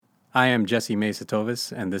I am Jesse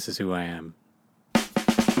Mesatovis, and this is who I am.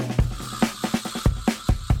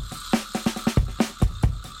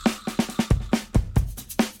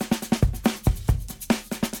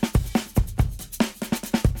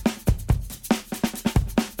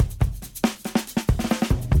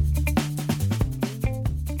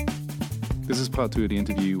 This is part 2 of the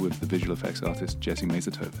interview with the visual effects artist Jesse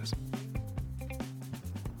Mesatovis.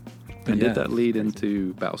 And Yeah. did that lead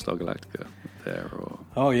into Battlestar Galactica there, or?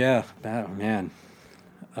 Oh yeah, man.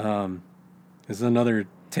 This is another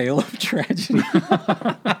tale of tragedy.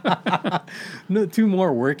 No, two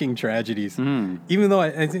more working tragedies. Even though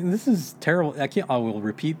I think this is terrible. I will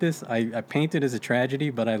repeat this. I paint it as a tragedy,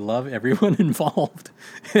 but I love everyone involved.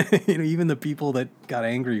 Even the people that got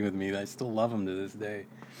angry with me, I still love them to this day.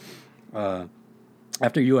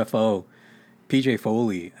 After UFO, PJ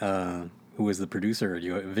Foley, who was the producer,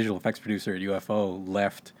 visual effects producer at UFO,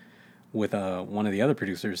 left with one of the other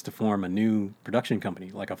producers to form a new production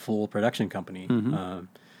company, like a full production company.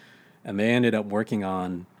 And they ended up working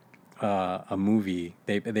on a movie.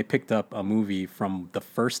 They picked up a movie from the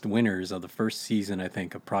first winners of the first season, I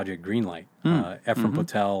think, of Project Greenlight, Ephraim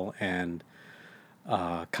Patel and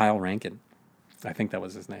Kyle Rankin. I think that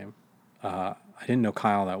was his name. I didn't know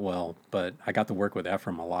Kyle that well, but I got to work with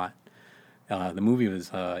Ephraim a lot. The movie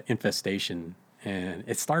was Infestation, and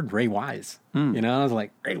it starred Ray Wise. I was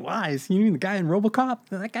like, Ray Wise? You mean the guy in RoboCop?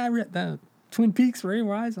 That guy, the Twin Peaks, Ray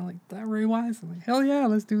Wise? I'm like, that Ray Wise? I'm like, hell yeah,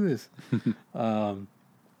 let's do this. I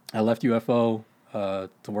left UFO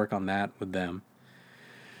to work on that with them.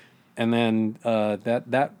 And then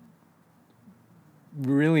that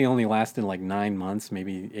really only lasted like 9 months,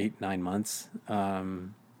 maybe 8-9 months.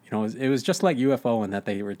 It was just like UFO in that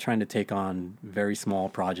they were trying to take on very small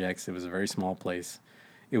projects. It was a very small place.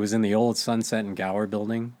 It was in the old Sunset and Gower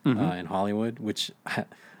building in Hollywood, which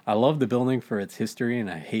I love the building for its history, and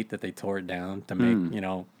I hate that they tore it down to make,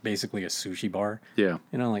 basically a sushi bar. Yeah.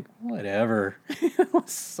 Like, whatever. It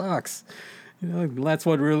sucks. That's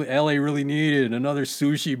what LA really needed, another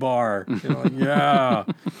sushi bar. Yeah.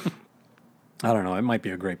 I don't know. It might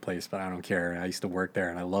be a great place, but I don't care. I used to work there,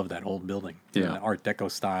 and I love that old building. Yeah. The Art Deco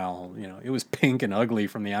style. It was pink and ugly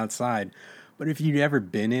from the outside, but if you'd ever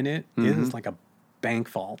been in it, it was like a bank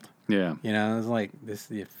vault. Yeah. It's like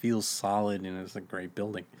this. It feels solid, and it's a great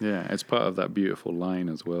building. Yeah, it's part of that beautiful line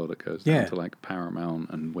as well that goes down to like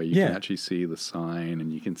Paramount, and where you can actually see the sign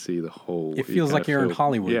and you can see the whole. It feels like you're in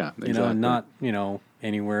Hollywood. Yeah, exactly. Not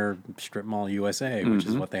anywhere Strip Mall USA, which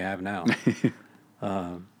is what they have now.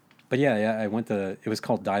 But yeah, I went to. It was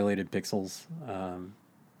called Dilated Pixels.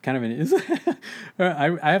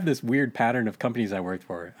 I have this weird pattern of companies I worked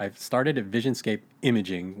for. I started at Visionscape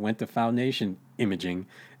Imaging, went to Foundation Imaging,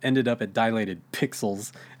 ended up at Dilated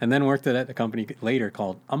Pixels, and then worked at a company later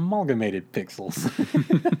called Amalgamated Pixels.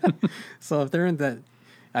 So if they're in that,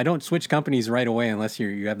 I don't switch companies right away unless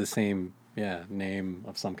you have the same name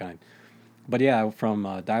of some kind. But yeah, from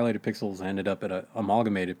Dilated Pixels, I ended up at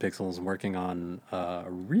Amalgamated Pixels working on a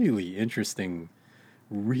really interesting,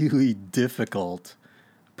 really difficult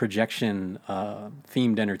projection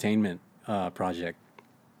themed entertainment project.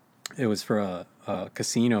 It was for a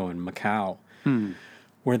casino in Macau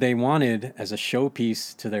where they wanted, as a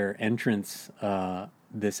showpiece to their entrance,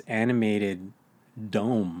 this animated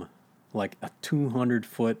dome, like a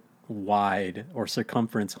 200-foot wide or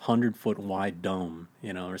circumference 100-foot wide dome,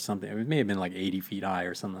 or something. It may have been like 80 feet high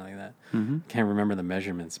or something like that. Can't remember the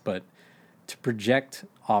measurements, but to project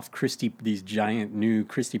off these giant new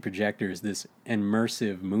Christie projectors, this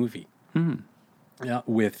immersive movie,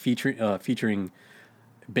 with featuring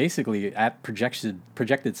basically at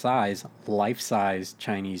projected size, life-size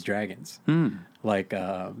Chinese dragons, like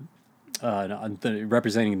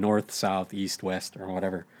representing north, south, east, west, or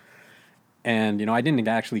whatever. And, I didn't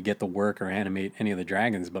actually get to work or animate any of the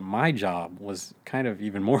dragons, but my job was kind of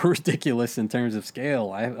even more ridiculous in terms of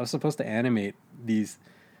scale. I was supposed to animate these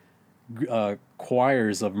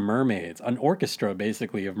choirs of mermaids, an orchestra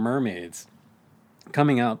basically of mermaids,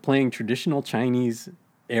 coming out playing traditional Chinese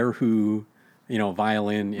erhu,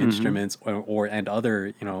 violin instruments and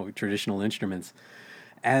other, traditional instruments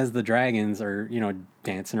as the dragons are,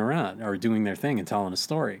 dancing around or doing their thing and telling a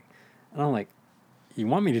story. And I'm like, you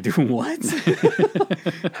want me to do what?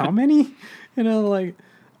 How many?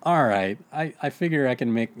 All right. I figure I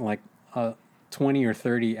can make like 20 or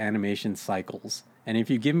 30 animation cycles. And if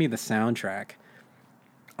you give me the soundtrack,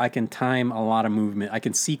 I can time a lot of movement. I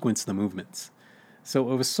can sequence the movements. So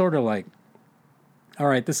it was sort of like, all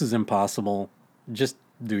right, this is impossible. Just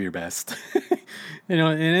do your best. It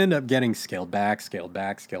ended up getting scaled back.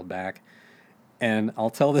 And I'll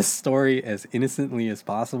tell this story as innocently as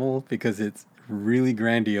possible because it's really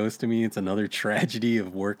grandiose to me. It's another tragedy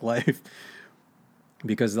of work life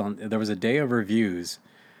because there was a day of reviews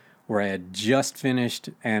where I had just finished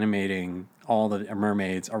animating all the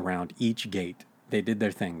mermaids around each gate. They did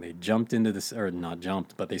their thing. They jumped into this, or not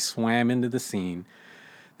jumped, but they swam into the scene.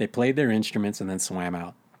 They played their instruments and then swam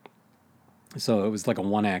out. So it was like a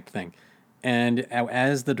one-act thing. And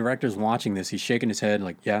as the director's watching this, he's shaking his head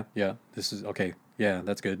like, yeah, this is okay. Yeah,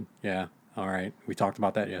 that's good. Yeah, all right. We talked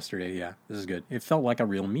about that yesterday. Yeah, this is good. It felt like a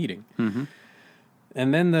real meeting. Mm-hmm.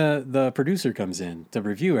 And then the producer comes in to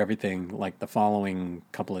review everything like the following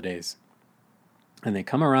couple of days. And they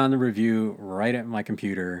come around the review right at my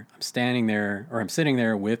computer. I'm sitting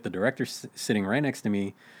there with the director sitting right next to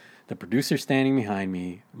me, the producer standing behind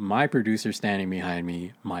me, my producer standing behind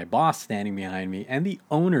me, my boss standing behind me, and the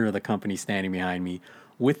owner of the company standing behind me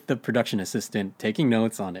with the production assistant taking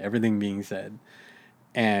notes on everything being said.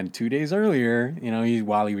 And 2 days earlier,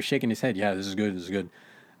 while he was shaking his head, yeah, this is good.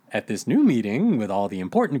 At this new meeting with all the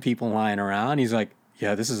important people lying around, he's like,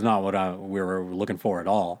 yeah, this is not what we were looking for at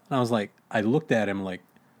all. And I was like, I looked at him like,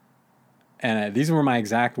 and these were my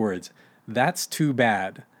exact words, that's too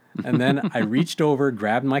bad. And then I reached over,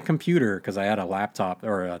 grabbed my computer, because I had a laptop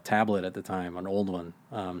or a tablet at the time, an old one.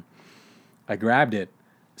 I grabbed it,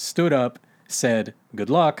 stood up, said, good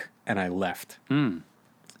luck, and I left. Mm.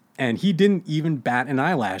 And he didn't even bat an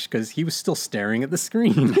eyelash because he was still staring at the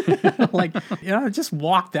screen. Like, I just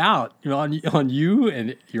walked out on you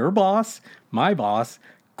and your boss, my boss,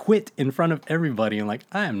 quit in front of everybody. And like,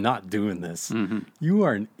 I am not doing this. Mm-hmm. You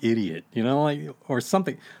are an idiot, or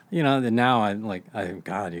something. And now I'm like,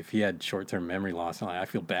 God, if he had short-term memory loss, I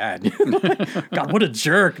feel bad. God, what a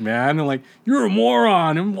jerk, man. And like, you're a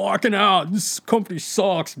moron. I'm walking out. This company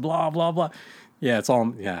sucks, blah, blah, blah. Yeah, it's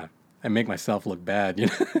all, yeah. I make myself look bad,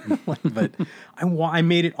 but I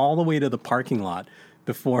made it all the way to the parking lot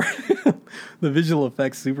before the visual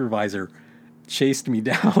effects supervisor chased me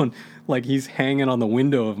down. Like he's hanging on the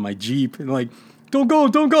window of my Jeep and like, don't go.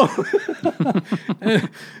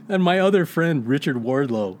 and my other friend, Richard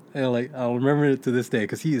Wardlow, and I'll remember it to this day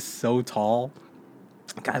because he is so tall.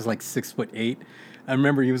 The guy's like 6'8". I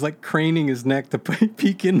remember he was like craning his neck to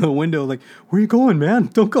peek in the window, like, where you going,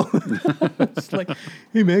 man? Don't go. Just like,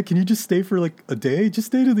 hey, man, can you just stay for like a day? Just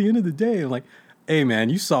stay to the end of the day. And like, hey,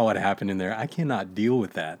 man, you saw what happened in there. I cannot deal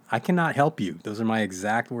with that. I cannot help you. Those are my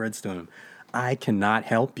exact words to him. I cannot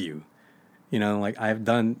help you. Like I've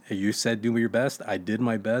done, you said do your best. I did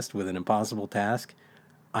my best with an impossible task.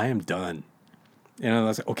 I am done. I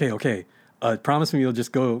was like, okay. Promise me you'll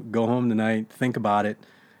just go home tonight, think about it,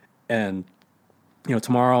 and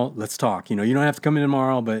tomorrow, let's talk. You don't have to come in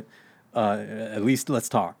tomorrow, but at least let's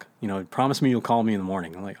talk. Promise me you'll call me in the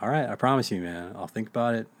morning. I'm like, all right, I promise you, man. I'll think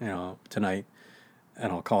about it, tonight,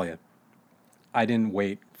 and I'll call you. I didn't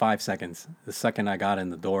wait 5 seconds. The second I got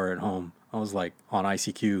in the door at home, I was like on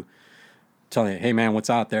ICQ, telling you, hey, man, what's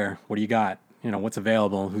out there? What do you got? What's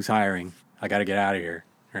available? Who's hiring? I got to get out of here,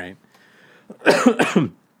 right?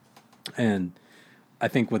 And I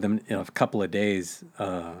think within a couple of days,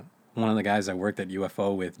 one of the guys I worked at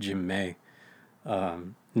UFO with, Jim May,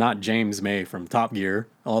 not James May from Top Gear,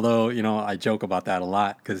 although, I joke about that a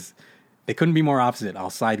lot because they couldn't be more opposite. I'll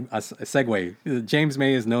segue. James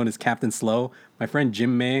May is known as Captain Slow. My friend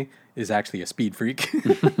Jim May is actually a speed freak.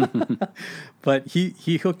 But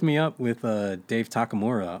he hooked me up with Dave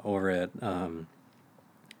Takamura over at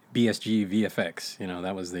BSG VFX.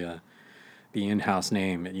 That was the in-house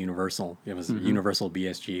name at Universal. It was Universal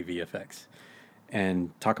BSG VFX.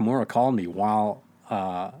 And Takamura called me while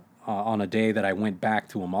on a day that I went back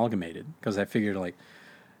to Amalgamated because I figured like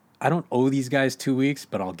I don't owe these guys 2 weeks,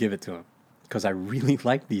 but I'll give it to them because I really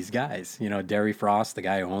like these guys. Derry Frost, the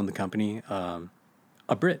guy who owned the company,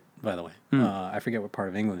 a Brit, by the way. I forget what part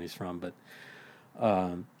of England he's from, but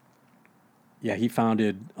he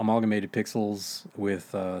founded Amalgamated Pixels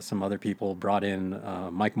with some other people. Brought in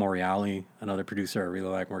Mike Moriali, another producer I really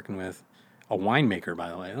like working with. A winemaker, by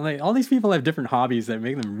the way. Like all these people have different hobbies that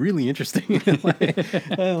make them really interesting. They're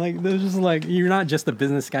just like, you're not just a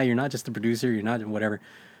business guy, you're not just a producer, you're not whatever.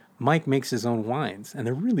 Mike makes his own wines, and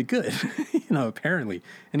they're really good, apparently.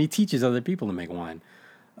 And he teaches other people to make wine.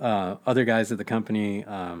 Other guys at the company,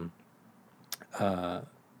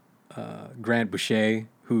 Grant Boucher,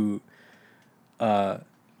 who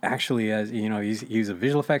actually has, he's a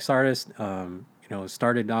visual effects artist.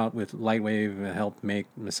 Started out with Lightwave and helped make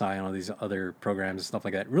Messiah and all these other programs and stuff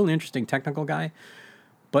like that. Really interesting technical guy,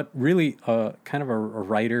 but really kind of a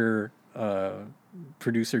writer,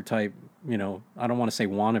 producer type, I don't want to say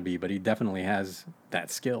wannabe, but he definitely has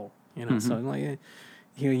that skill, So like,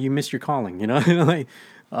 you missed your calling, like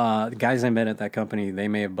The guys I met at that company, they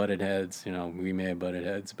may have butted heads. You know, we may have butted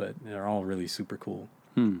heads, but they're all really super cool.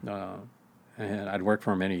 And I'd worked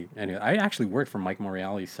for him I actually worked for Mike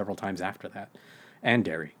Morreale several times after that, and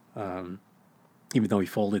Derry, even though he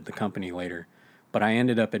folded the company later. But I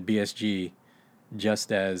ended up at BSG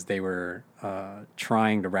just as they were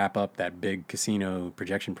trying to wrap up that big casino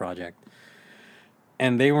projection project,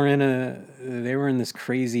 and they were in this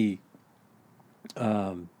crazy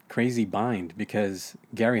bind because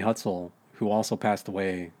Gary Hutzel, who also passed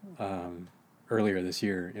away earlier this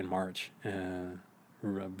year in March.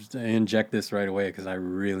 Inject this right away because I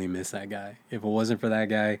really miss that guy. If it wasn't for that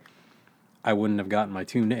guy, I wouldn't have gotten my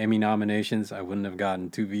 2 Emmy nominations. I wouldn't have gotten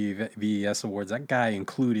 2 VES awards. That guy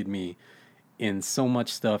included me in so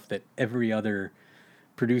much stuff that every other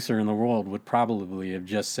producer in the world would probably have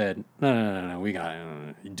just said, no, we got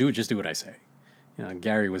it. Just do what I say. You know,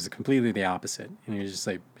 Gary was completely the opposite. And he was just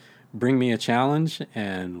like, bring me a challenge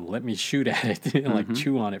and let me shoot at it and like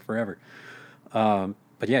chew on it forever.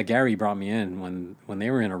 But yeah, Gary brought me in when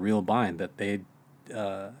they were in a real bind that they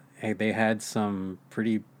had some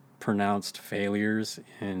pretty pronounced failures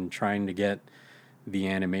in trying to get the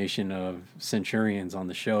animation of Centurions on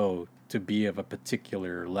the show to be of a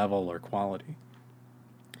particular level or quality.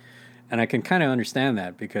 And I can kind of understand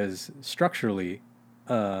that because structurally,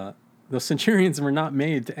 the Centurions were not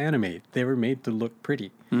made to animate. They were made to look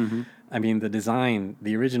pretty. Mm-hmm. I mean,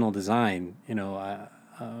 the original design, you know,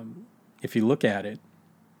 if you look at it,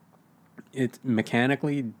 it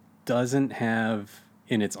mechanically doesn't have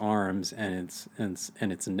in its arms and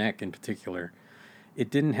its neck in particular, it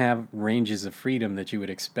didn't have ranges of freedom that you would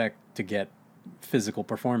expect to get physical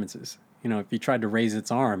performances. You know, if you tried to raise its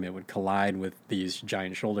arm, it would collide with these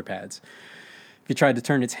giant shoulder pads. If you tried to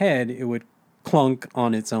turn its head, it would clunk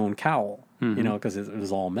on its own cowl, you know, because it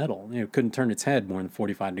was all metal. You know, it couldn't turn its head more than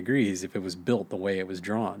 45 degrees if it was built the way it was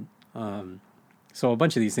drawn. So a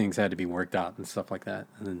bunch of these things had to be worked out and stuff like that.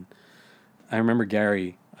 And then I remember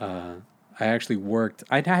Gary, I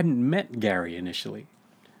hadn't met Gary initially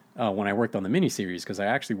when I worked on the miniseries, because I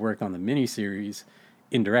actually worked on the miniseries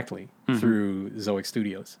indirectly through Zoic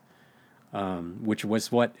Studios, which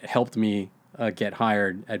was what helped me get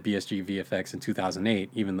hired at BSG VFX in 2008,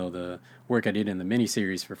 even though the work I did in the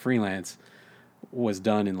miniseries for freelance was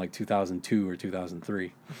done in like 2002 or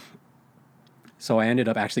 2003. So I ended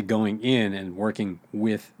up actually going in and working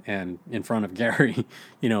with and in front of Gary,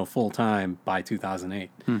 you know, full time by 2008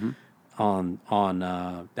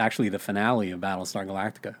 on actually the finale of Battlestar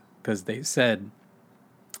Galactica, because they said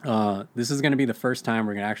this is going to be the first time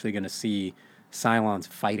we're actually going to see Cylons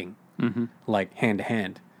fighting like hand to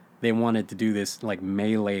hand. They wanted to do this like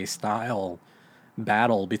melee style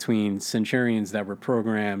battle between Centurions that were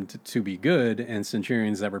programmed to be good and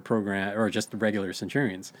Centurions that were programmed, or just regular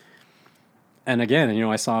Centurions. And again, you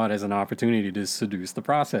know, I saw it as an opportunity to seduce the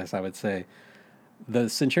process, I would say. The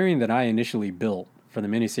Centurion that I initially built for the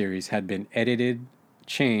miniseries had been edited,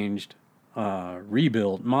 changed,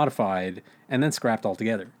 rebuilt, modified, and then scrapped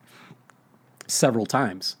altogether several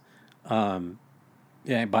times. As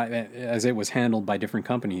it was handled by different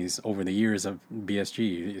companies over the years of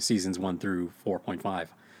BSG, seasons 1 through 4.5.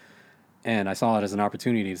 And I saw it as an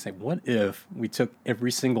opportunity to say, what if we took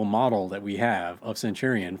every single model that we have of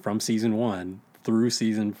Centurion from season 1 through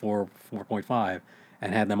season 4.5,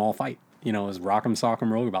 and had them all fight, you know, as Rock'em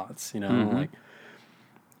Sock'em robots, you know, like.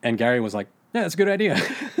 And Gary was like, yeah, that's a good idea.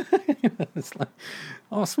 It's like,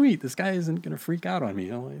 oh, sweet, this guy isn't going to freak out on me.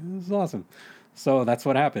 I'm like, this is awesome. So that's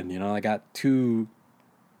what happened. You know, I got two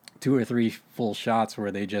or three full shots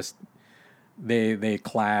where they just, they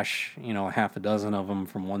clash, you know, half a dozen of them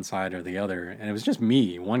from one side or the other. And it was just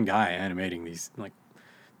me, one guy, animating these like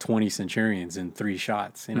 20 Centurions in 3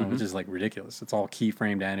 shots, you know, which is like ridiculous. It's all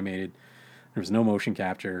keyframed animated. There was no motion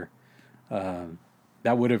capture.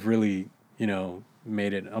 That would have really, you know,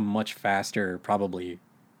 made it a much faster, probably,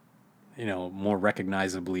 you know, more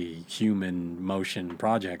recognizably human motion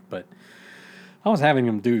project. But I was having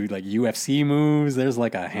them do like UFC moves. There's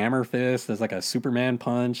like a hammer fist. There's like a Superman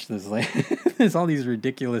punch. There's like there's all these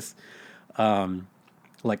ridiculous,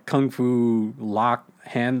 like kung fu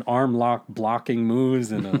arm lock blocking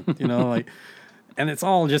moves, and you know, like, and it's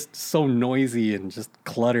all just so noisy and just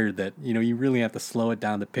cluttered that, you know, you really have to slow it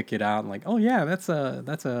down to pick it out. And like, oh yeah, that's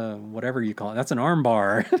a whatever you call it. That's an arm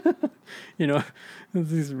bar. You know,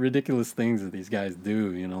 these ridiculous things that these guys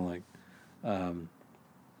do. You know, like.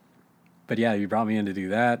 But yeah, you brought me in to do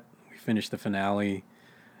that. We finished the finale,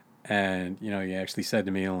 and you know, you actually said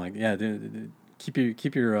to me, I'm like, yeah,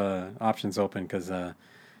 keep your options open, because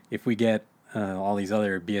if we get all these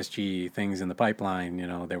other BSG things in the pipeline, you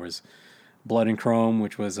know, there was Blood and Chrome,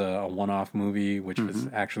 which was a one-off movie, which was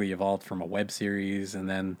actually evolved from a web series, and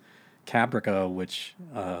then Caprica, which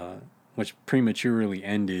prematurely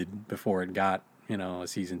ended before it got a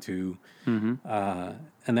season 2, and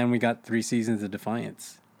then we got 3 seasons of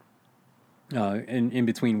Defiance. In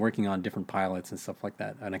between working on different pilots and stuff like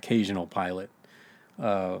that, an occasional pilot,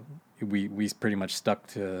 we pretty much stuck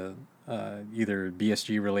to either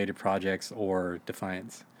BSG related projects or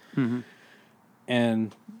Defiance.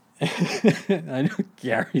 And I know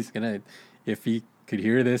Gary's gonna, if he could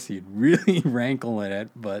hear this, he'd really rankle at it.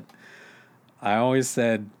 But I always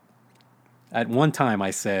said, at one time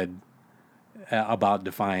I said about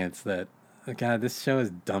Defiance that, God, this show is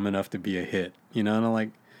dumb enough to be a hit, and I'm like,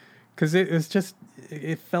 because it was just,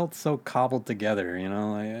 it felt so cobbled together,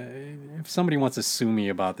 if somebody wants to sue me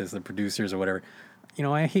about this, the producers or whatever,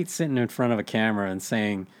 I hate sitting in front of a camera and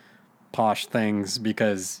saying posh things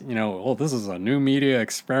because, this is a new media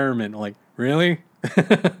experiment. Like, really?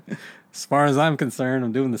 As far as I'm concerned,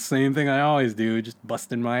 I'm doing the same thing I always do, just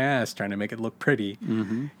busting my ass, trying to make it look pretty.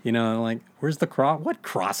 Like, where's the what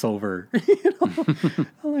crossover?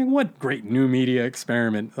 Like, what great new media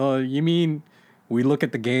experiment? Oh, you mean we look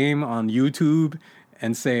at the game on YouTube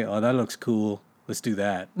and say, oh, that looks cool, let's do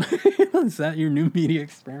that. Is that your new media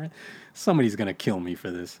experiment? Somebody's going to kill me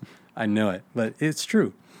for this. I know it, but it's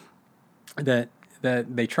true. That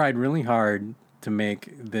they tried really hard to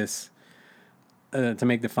make this, to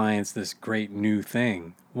make Defiance this great new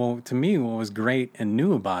thing. Well, to me, what was great and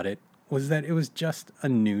new about it was that it was just a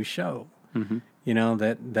new show.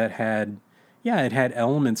 That had, it had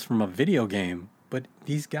elements from a video game, but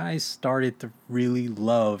these guys started to really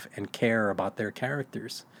love and care about their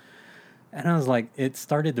characters. And I was like, it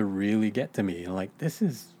started to really get to me. Like, this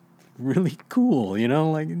is really cool,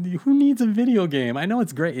 like, who needs a video game? I know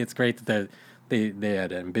it's great. It's great that they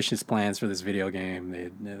had ambitious plans for this video game.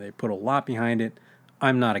 They put a lot behind it.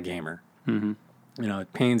 I'm not a gamer.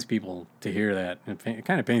 It pains people to hear that. It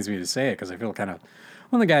kind of pains me to say it because I feel kind of,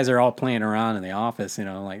 when the guys are all playing around in the office,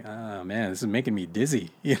 like, oh man, this is making me dizzy.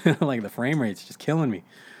 Like the frame rate's just killing me.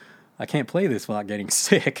 I can't play this without getting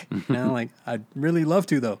sick. Like, I'd really love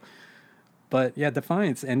to though. But yeah,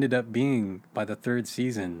 Defiance ended up being, by the 3rd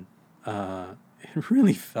season, it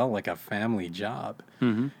really felt like a family job.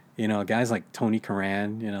 Guys like Tony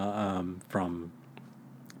Curran, from,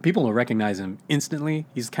 people will recognize him instantly.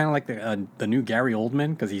 He's kind of like the new Gary Oldman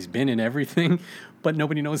because he's been in everything, but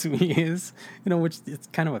nobody knows who he is. Which it's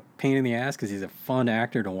kind of a pain in the ass because he's a fun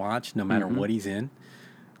actor to watch no matter what he's in.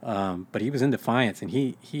 But he was in Defiance, and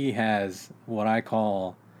he has what I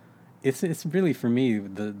call, it's really for me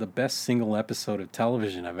the best single episode of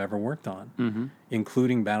television I've ever worked on,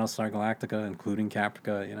 including Battlestar Galactica, including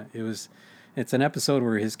Caprica. It's an episode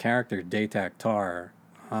where his character Datak Tar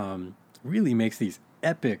really makes these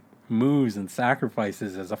epic moves and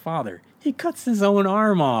sacrifices as a father. He cuts his own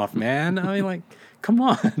arm off, man. I mean, like, come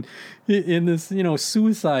on. In this,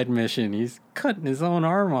 suicide mission, he's cutting his own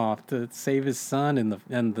arm off to save his son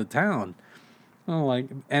and the town. Oh, like,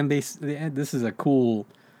 and this is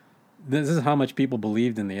how much people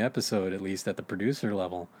believed in the episode, at least at the producer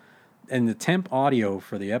level. And the temp audio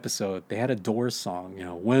for the episode, they had a Doors song,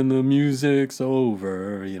 when the music's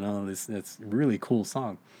over, it's a really cool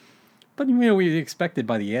song. But, we expected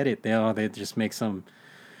by the edit, they'd just make some,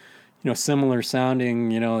 similar sounding,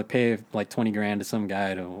 they pay like $20,000 to some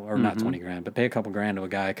guy or not $20,000, but pay a couple grand to a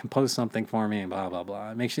guy, compose something for me and blah, blah,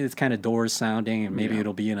 blah. Make sure it's kind of Doors sounding and maybe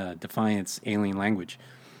it'll be in a Defiance alien language.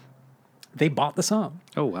 They bought the song.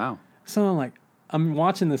 Oh, wow. So I'm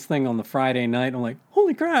watching this thing on the Friday night. I'm like,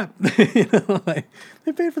 holy crap. Like,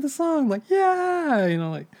 they paid for the song. I'm like, yeah.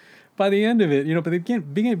 Like, by the end of it, by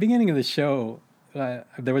the beginning of the show,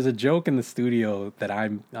 there was a joke in the studio that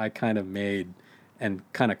I kind of made and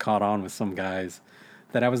kind of caught on with some guys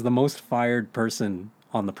that I was the most fired person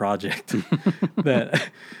on the project. That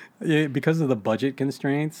because of the budget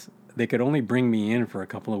constraints, they could only bring me in for a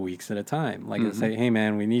couple of weeks at a time. Like, and say, hey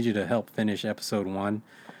man, we need you to help finish episode 1.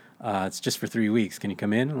 It's just for 3 weeks. Can you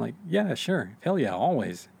come in? I'm like, yeah, sure. Hell yeah,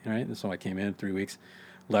 always. Right? And so I came in 3 weeks,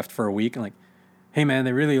 left for a week. I'm like, hey man,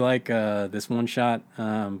 they really like this one shot,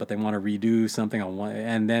 but they want to redo something on one.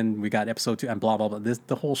 And then we got episode 2 and blah, blah, blah.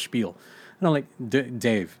 The whole spiel. And I'm like,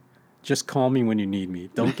 Dave, just call me when you need me.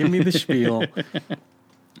 Don't give me the spiel.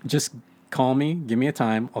 Just call me, give me a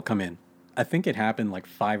time, I'll come in. I think it happened like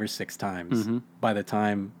 5 or 6 times by the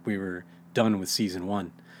time we were done with season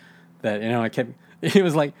 1. That, I kept... It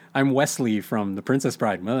was like, I'm Wesley from The Princess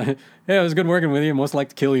Bride. Yeah, it was good working with you. Most like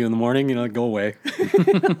to kill you in the morning, go away.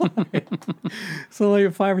 So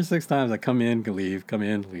like 5 or 6 times I come in, leave, come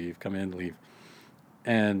in, leave, come in, leave.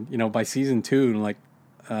 And, by season 2, like,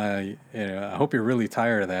 I hope you're really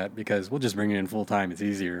tired of that because we'll just bring you in full time. It's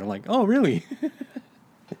easier. I'm like, oh, really?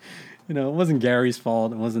 It wasn't Gary's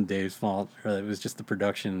fault. It wasn't Dave's fault. It was just the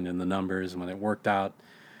production and the numbers. And when it worked out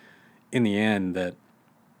in the end that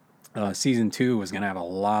season 2 was going to have a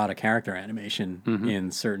lot of character animation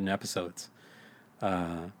in certain episodes.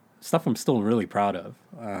 Stuff I'm still really proud of.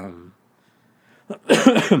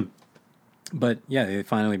 But yeah, they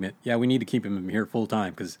finally admit, we need to keep him here full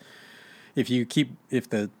time because if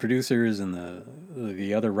the producers and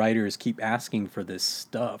the other writers keep asking for this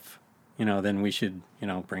stuff, then we should,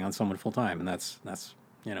 bring on someone full time. And that's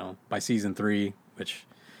by season 3, which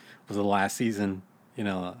was the last season,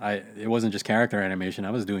 it wasn't just character animation.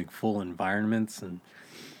 I was doing full environments and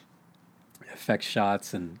effect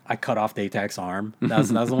shots, and I cut off Daytak's arm. That's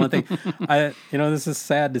the one thing. This is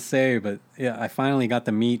sad to say, but I finally got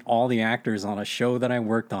to meet all the actors on a show that I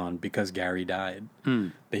worked on because Gary died.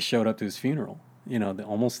 They showed up to his funeral.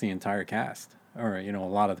 Almost the entire cast, or a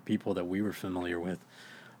lot of the people that we were familiar with.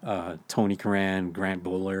 Tony Curran, Grant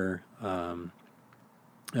Buller,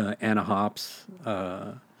 Anna Hops.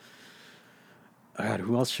 God,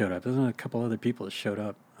 who else showed up? There's a couple other people that showed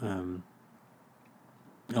up.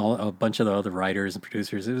 A bunch of the other writers and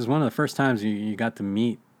producers. It was one of the first times you got to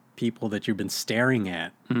meet people that you've been staring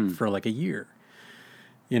at for like a year.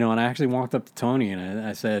 And I actually walked up to Tony and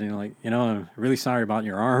I said, I'm really sorry about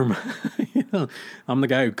your arm. I'm the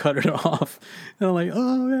guy who cut it off. And I'm like,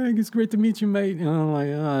 oh, man, it's great to meet you, mate. I'm like,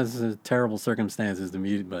 oh, this is terrible circumstances to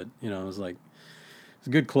meet, but it was like, it's a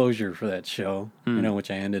good closure for that show, which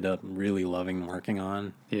I ended up really loving working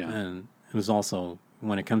on. Yeah. And it was also,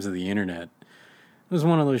 when it comes to the internet, it was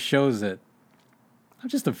one of those shows that I'm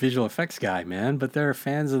just a visual effects guy, man, but there are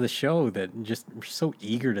fans of the show that just were so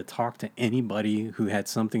eager to talk to anybody who had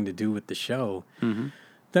something to do with the show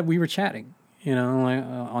that we were chatting, like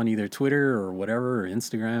on either Twitter or whatever, or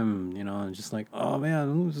Instagram, and just like, oh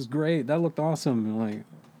man, this is great. That looked awesome. And like,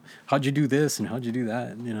 how'd you do this and how'd you do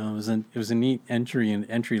that? And, it was a neat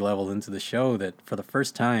entry level into the show that for the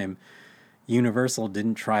first time, Universal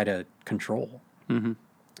didn't try to control.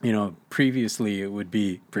 Previously it would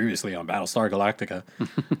be on Battlestar Galactica,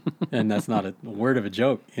 and that's not a word of a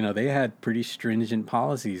joke. They had pretty stringent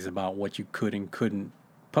policies about what you could and couldn't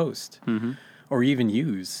post or even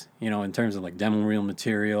use, in terms of like demo reel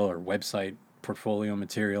material or website portfolio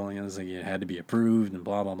material. So it had to be approved and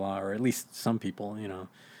blah, blah, blah, or at least some people,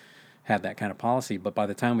 had that kind of policy. But by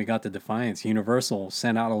the time we got to Defiance, Universal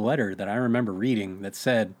sent out a letter that I remember reading that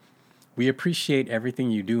said, we appreciate everything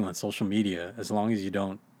you do on social media as long as you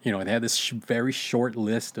don't, it had this very short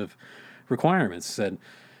list of requirements. It said,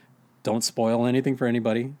 don't spoil anything for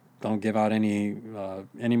anybody. Don't give out any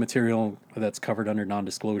material that's covered under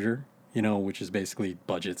non-disclosure, which is basically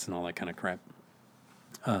budgets and all that kind of crap.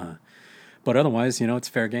 But otherwise, it's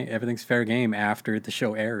fair game. Everything's fair game after the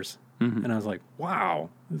show airs. And I was like, wow,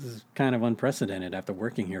 this is kind of unprecedented after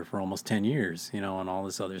working here for almost 10 years, and all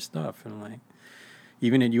this other stuff. And like,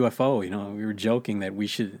 even at UFO, we were joking that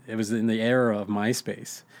it was in the era of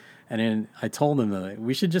MySpace. And then I told them that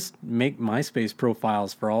we should just make MySpace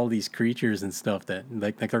profiles for all these creatures and stuff that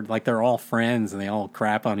they're all friends and they all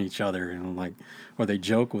crap on each other and or they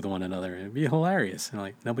joke with one another. It'd be hilarious.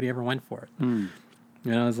 And nobody ever went for it.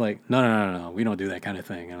 I was like, no, we don't do that kind of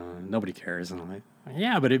thing. Nobody cares. And I'm like,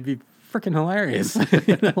 yeah, but it'd be freaking hilarious,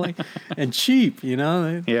 and cheap,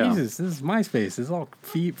 Yeah. Jesus, this is MySpace. This is all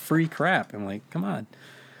free crap. I'm like, come on.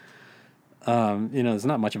 There's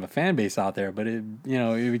not much of a fan base out there, but it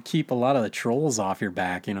would keep a lot of the trolls off your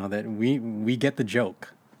back, that we get the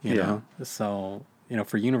joke, you know? So,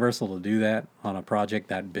 for Universal to do that on a project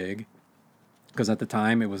that big, because at the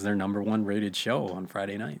time it was their number 1 rated show on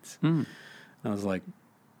Friday nights. I was like,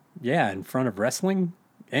 yeah, in front of wrestling,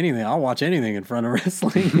 anything. I'll watch anything in front of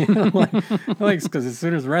wrestling. Because as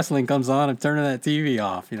soon as wrestling comes on, I'm turning that TV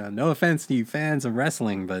off. No offense to you fans of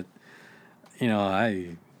wrestling, but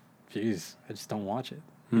I just don't watch it.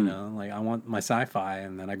 I want my sci-fi,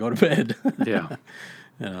 and then I go to bed. Yeah.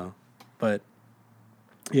 But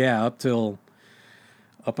yeah, up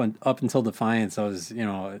until Defiance, I was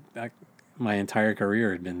my entire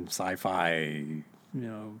career had been sci-fi,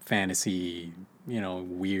 fantasy,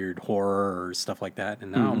 weird horror or stuff like that.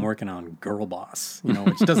 And now I'm working on Girl Boss,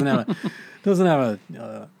 which doesn't have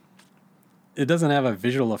a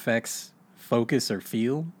visual effects focus or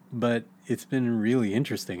feel, but it's been really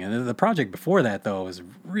interesting. And the project before that, though, was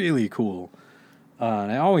really cool.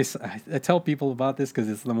 And I tell people about this because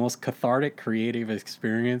it's the most cathartic creative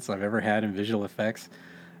experience I've ever had in visual effects.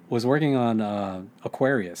 Was working on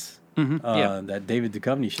Aquarius, that David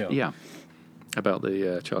Duchovny show. Yeah. About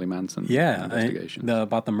the Charlie Manson investigation.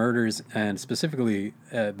 About the murders, and specifically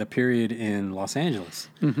the period in Los Angeles.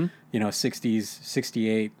 Mm-hmm. 60s,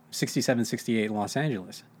 68, 67, 68 Los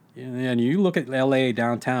Angeles. And you look at LA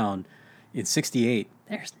downtown in 68,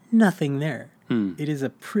 there's nothing there. It is a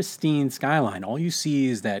pristine skyline. All you see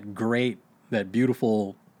is that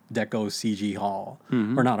beautiful Deco CG hall.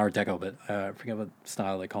 Or not Art Deco, but I forget what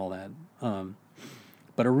style they call that.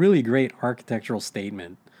 But a really great architectural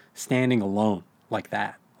statement standing alone like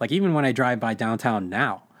that. Like even when I drive by downtown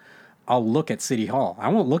now, I'll look at City Hall. I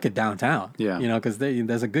won't look at downtown. Yeah. Because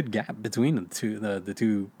there's a good gap between the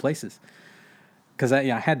two places. Because I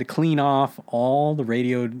had to clean off all the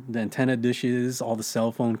antenna dishes, all the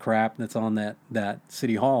cell phone crap that's on that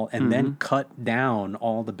City Hall, and then cut down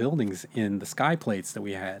all the buildings in the sky plates that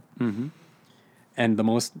we had. Mm-hmm. And the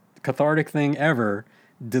most cathartic thing ever,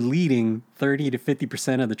 deleting 30 to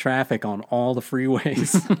 50% of the traffic on all the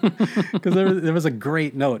freeways. Because there was a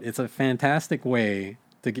great note. It's a fantastic way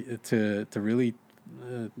to really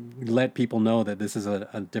let people know that this is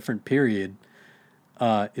a different period.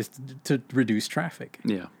 Is to reduce traffic.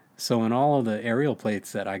 Yeah. So in all of the aerial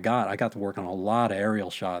plates that I got to work on a lot of aerial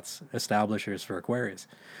shots, establishers for Aquarius.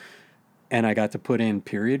 And I got to put in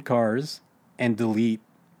period cars and delete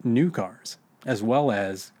new cars, as well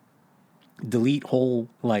as delete whole,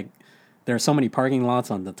 there are so many parking lots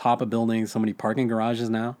on the top of buildings, so many parking garages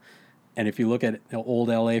now. And if you look at old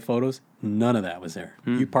LA photos, none of that was there.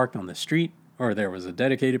 You parked on the street, or there was a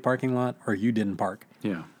dedicated parking lot, or you didn't park.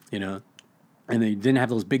 Yeah. And they didn't have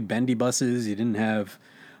those big bendy buses. You didn't have,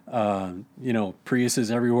 Priuses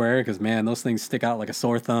everywhere because, man, those things stick out like a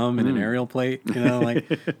sore thumb in an aerial plate.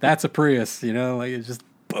 That's a Prius, it's just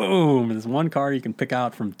boom. And there's one car you can pick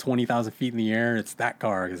out from 20,000 feet in the air. It's that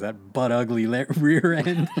car because that butt ugly rear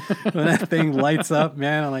end, when that thing lights up,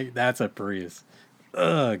 man, I'm like, that's a Prius.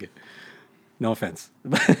 Ugh. No offense.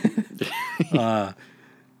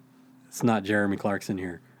 It's not Jeremy Clarkson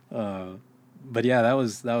here. But yeah, that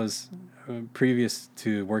was previous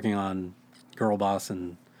to working on Girl Boss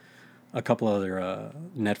and a couple other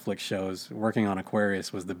Netflix shows. Working on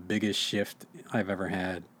Aquarius was the biggest shift I've ever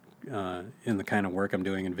had in the kind of work I'm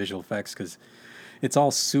doing in visual effects, because it's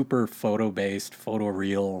all super photo-based,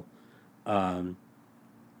 photo-real.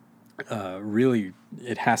 Really,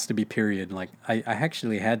 it has to be period. Like, I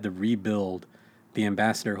actually had to rebuild the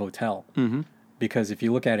Ambassador Hotel, because if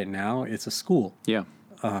you look at it now, it's a school. Yeah.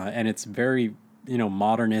 And it's very,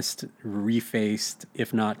 modernist, refaced,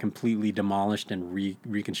 if not completely demolished and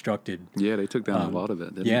reconstructed. Yeah, they took down a lot of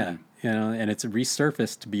it, didn't they? And it's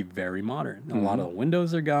resurfaced to be very modern. A lot of the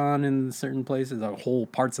windows are gone in certain places. The whole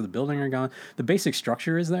parts of the building are gone. The basic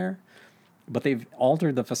structure is there, but they've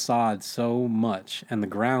altered the facade so much and the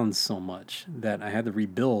grounds so much that I had to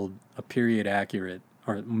rebuild a period accurate,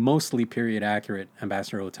 or mostly period accurate,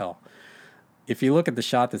 Ambassador Hotel. If you look at the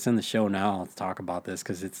shot that's in the show now, let's talk about this,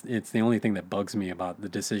 because it's the only thing that bugs me about the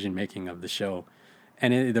decision making of the show,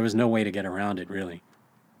 and there was no way to get around it really.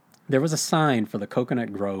 There was a sign for the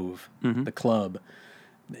Coconut Grove, the club,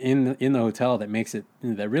 in the hotel that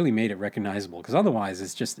really made it recognizable. Because otherwise,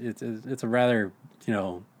 it's a rather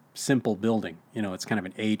simple building. It's kind of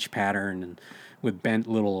an H pattern and with bent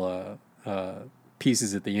little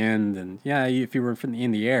pieces at the end, and if you were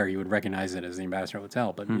in the air, you would recognize it as the Ambassador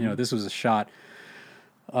Hotel. But this was a shot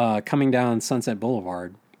coming down Sunset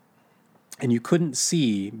Boulevard, and you couldn't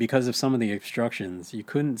see, because of some of the obstructions, you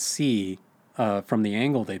couldn't see from the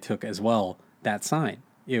angle they took as well that sign.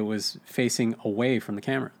 It was facing away from the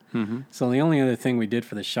camera. So the only other thing we did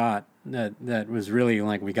for the shot that was really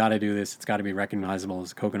like, we got to do this, it's got to be recognizable,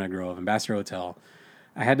 as Coconut Grove, Ambassador Hotel.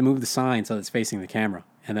 I had to move the sign so it's facing the camera,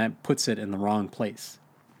 and that puts it in the wrong place.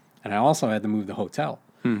 And I also had to move the hotel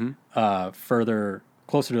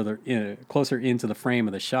closer into the frame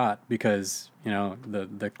of the shot, because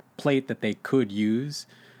the plate that they could use,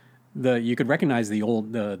 you could recognize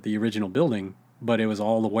the original building, but it was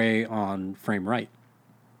all the way on frame right.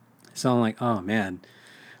 So I'm like, oh man,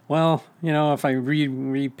 well, if I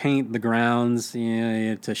repaint the grounds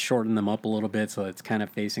to shorten them up a little bit so it's kind of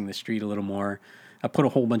facing the street a little more. I put a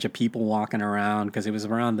whole bunch of people walking around, because it was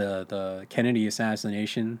around the Kennedy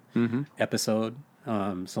assassination episode.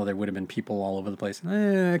 So there would have been people all over the place.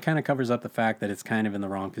 It kind of covers up the fact that it's kind of in the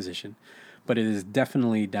wrong position. But it is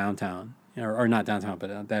definitely downtown, or not downtown,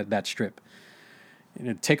 but that strip.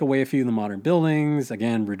 Take away a few of the modern buildings,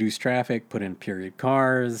 again, reduce traffic, put in period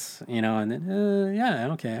cars, and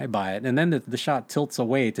then, okay, I buy it. And then the shot tilts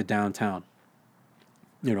away to downtown,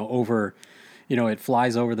 over... it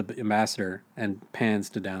flies over the Ambassador and pans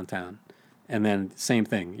to downtown. And then same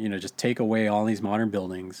thing, just take away all these modern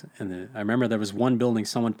buildings. And then I remember there was one building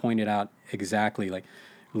someone pointed out exactly, like,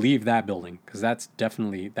 leave that building because that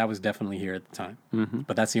was definitely here at the time. Mm-hmm.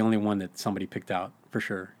 But that's the only one that somebody picked out for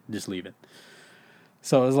sure. Just leave it.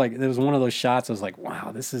 So it was like, there was one of those shots. I was like,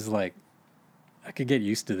 wow, this is like, I could get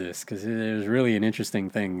used to this because it was really an interesting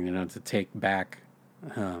thing, to take back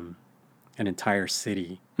an entire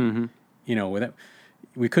city. Mm-hmm. Without.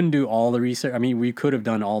 We couldn't do all the research. I mean, we could have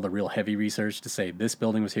done all the real heavy research to say this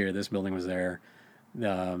building was here, this building was there.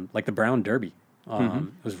 Like the Brown Derby it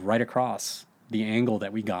was right across the angle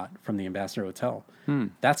that we got from the Ambassador Hotel.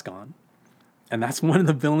 That's gone. And that's one of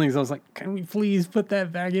the buildings I was like, can we please put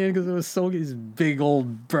that back in? Because it was this big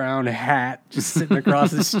old brown hat just sitting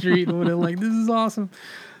across the street. And we're like, this is awesome.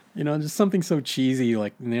 Just something so cheesy,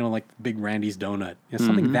 like, like Big Randy's Donut.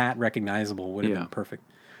 Something that recognizable would have been perfect.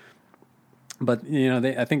 But,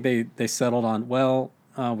 I think they settled on,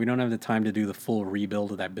 we don't have the time to do the full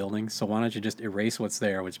rebuild of that building, so why don't you just erase what's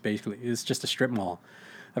there, which basically is just a strip mall,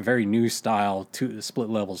 a very new style,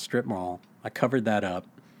 split-level strip mall. I covered that up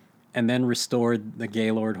and then restored the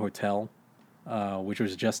Gaylord Hotel, which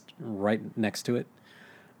was just right next to it.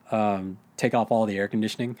 Take off all the air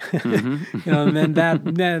conditioning, and then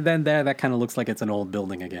that kind of looks like it's an old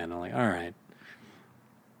building again. I'm like, all right.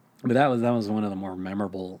 But that was one of the more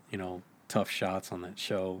memorable, tough shots on that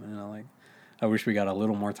show. Like, I wish we got a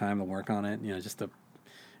little more time to work on it, just to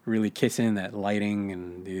really kiss in that lighting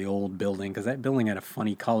and the old building, because that building had a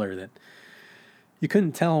funny color that you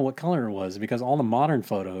couldn't tell what color it was because all the modern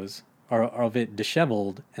photos are of it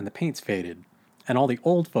disheveled and the paint's faded, and all the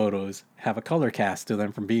old photos have a color cast to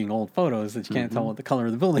them from being old photos that you can't tell what the color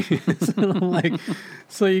of the building is. And I'm like,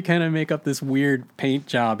 so you kind of make up this weird paint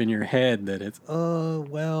job in your head that it's,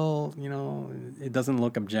 it doesn't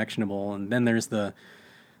look objectionable. And then there's the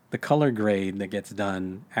color grade that gets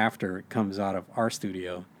done after it comes out of our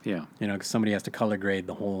studio. Yeah. Because somebody has to color grade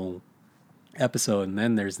the whole episode, and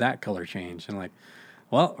then there's that color change. And like,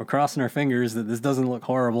 well, we're crossing our fingers that this doesn't look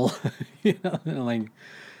horrible. And like,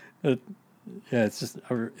 yeah, it's just,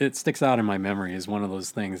 it sticks out in my memory as one of those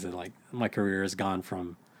things that, like, my career has gone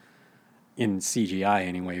from, in CGI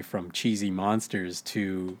anyway, from cheesy monsters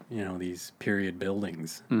to, these period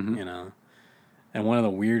buildings, And one of the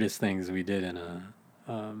weirdest things we did in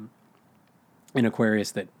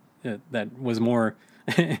Aquarius that was more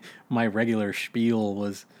my regular spiel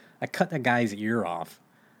was I cut the guy's ear off.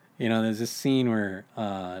 There's this scene where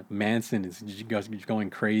Manson is going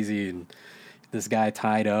crazy and this guy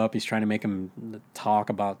tied up. He's trying to make him talk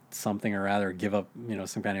about something or rather give up,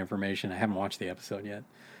 some kind of information. I haven't watched the episode yet.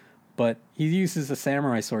 But he uses a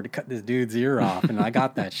samurai sword to cut this dude's ear off. And I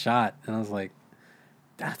got that shot. And I was like,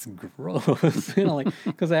 that's gross.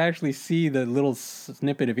 Because I actually see the little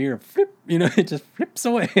snippet of ear flip, it just flips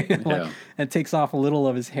away. And takes off a little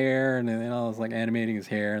of his hair. And then I was like animating his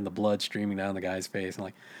hair and the blood streaming down the guy's face. I'm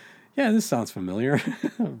like, yeah, this sounds familiar.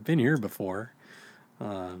 I've been here before.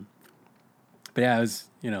 But yeah, as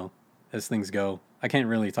as things go, I can't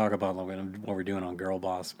really talk about what we're doing on Girl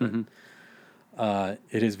Boss, but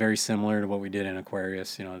it is very similar to what we did in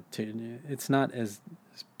Aquarius. It's not as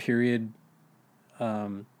period.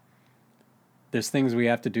 There's things we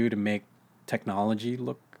have to do to make technology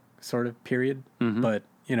look sort of period, but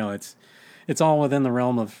it's all within the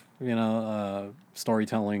realm of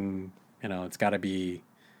storytelling. It's got to be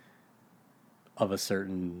of a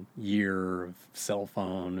certain year of cell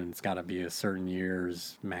phone, and it's got to be a certain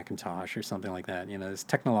year's Macintosh or something like that. There's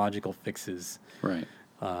technological fixes. Right.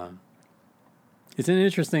 It's an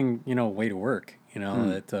interesting, way to work.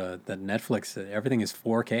 That Netflix, everything is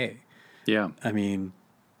 4K. Yeah. I mean,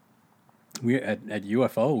 we at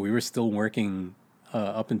UFO, we were still working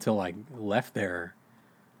up until I left there.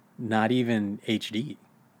 Not even HD.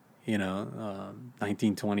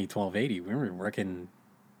 1920 1280. We were working.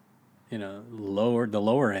 The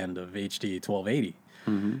lower end of HD 1280,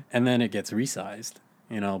 and then it gets resized,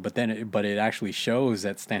 but it actually shows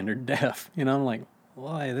at standard def, I'm like,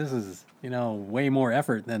 why, this is, way more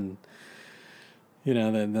effort than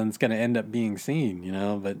it's going to end up being seen,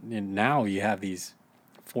 but now you have these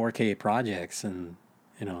 4K projects and,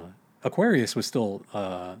 Aquarius was still,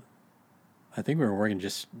 I think we were working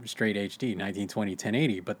just straight HD, 1920,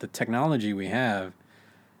 1080, but the technology we have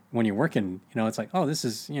when you're working, it's like, oh, this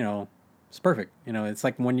is, it's perfect. It's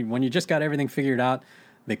like when you just got everything figured out,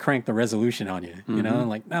 they crank the resolution on you, and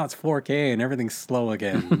like now it's 4K and everything's slow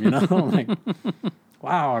again, like,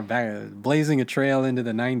 wow, we're back blazing a trail into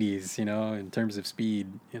the 90s, in terms of speed,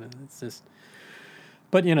 it's just,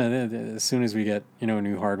 but as soon as we get,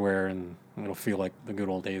 new hardware and it'll feel like the good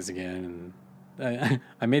old days again. And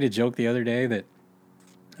I made a joke the other day that,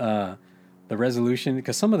 the resolution,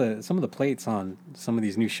 because some of the plates on some of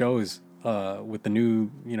these new shows with the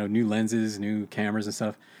new lenses, new cameras and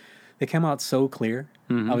stuff, they come out so clear.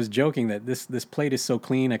 I was joking that this plate is so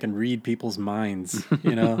clean I can read people's minds,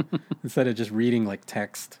 instead of just reading like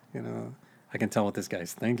text. I can tell what this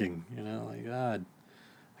guy's thinking. Like, God,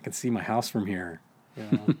 I can see my house from here.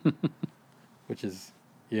 Which is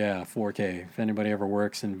 4K. If anybody ever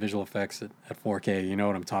works in visual effects at 4K, you know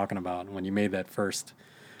what I'm talking about. When you made that first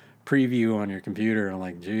preview on your computer, I'm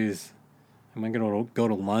like, geez, am I going to go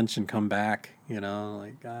to lunch and come back?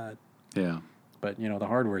 Like, God. Yeah. But, the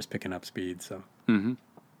hardware is picking up speed, so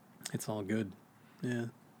it's all good. Yeah.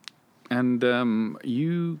 And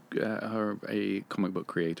you are a comic book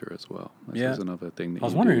creator as well. This is another thing that I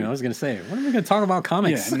was wondering, I was going to say, when are we going to talk about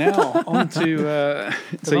comics? Yeah, now on to...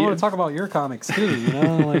 so I want to talk about your comics, too,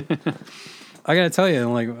 like... I got to tell you,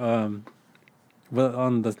 like, but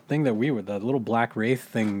on the thing that the little Black Wraith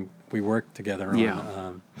thing we worked together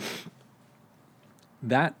on,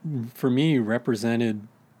 that, for me, represented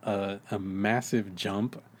a massive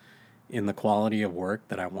jump in the quality of work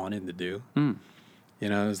that I wanted to do. It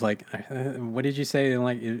was like, what did you say?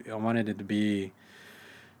 Like, I wanted it to be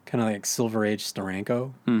kind of like Silver Age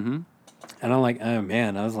Steranko. Mm-hmm. And I'm like, oh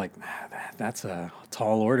man, I was like, that's a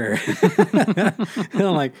tall order. And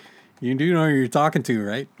I'm like, you do know who you're talking to,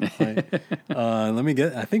 right? Like,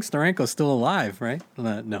 I think Steranko's still alive, right?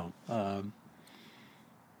 No.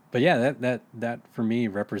 But yeah, that for me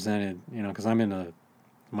represented, because I'm in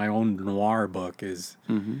my own noir book is...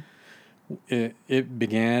 Mm-hmm. It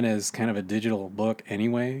began as kind of a digital book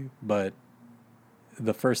anyway, but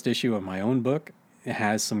the first issue of my own book, it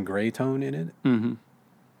has some gray tone in it. Mm-hmm.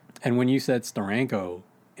 And when you said Steranko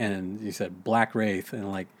and you said Black Wraith and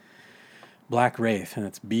like Black Wraith and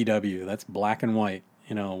it's BW, that's black and white,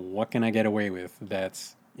 what can I get away with?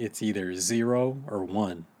 It's either 0 or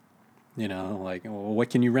 1, like, well, what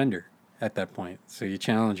can you render at that point? So you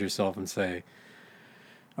challenge yourself and say,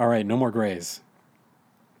 all right, no more grays.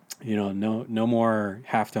 No more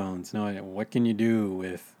halftones. No, what can you do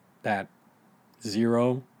with that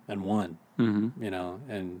 0 and 1?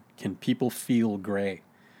 Mm-hmm. And can people feel gray?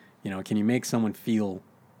 Can you make someone feel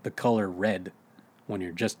the color red when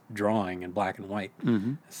you're just drawing in black and white?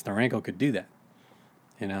 Mm-hmm. Steranko could do that.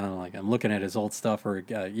 Like I'm looking at his old stuff, or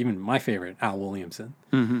even my favorite, Al Williamson.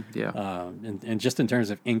 Mm-hmm. Yeah. And just in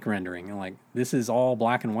terms of ink rendering, and like this is all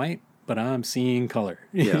black and white, but I'm seeing color.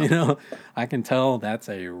 Yeah. I can tell that's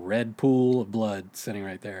a red pool of blood sitting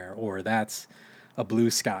right there, or that's a blue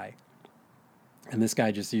sky. And this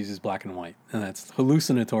guy just uses black and white, and that's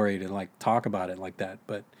hallucinatory to like talk about it like that.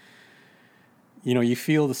 But you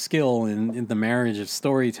feel the skill in the marriage of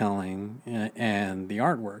storytelling and the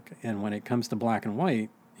artwork. And when it comes to black and white,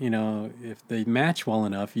 if they match well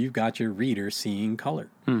enough, you've got your reader seeing color.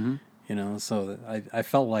 Mm-hmm. So I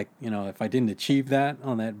felt like, if I didn't achieve that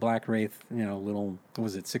on that Black Wraith, little, what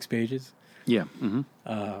was it, 6 pages? Yeah.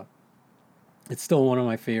 Mm-hmm. It's still one of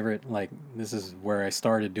my favorite, like, this is where I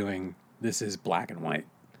started doing, this is black and white.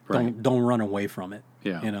 Right. Don't run away from it.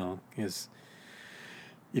 Yeah. Because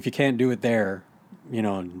if you can't do it there,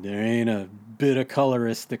 there ain't a bit of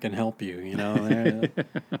colorist that can help you,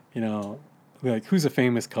 like, who's a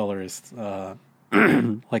famous colorist?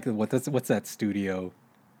 Like, what's that studio?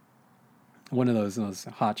 One of those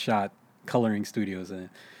hot shot coloring studios. And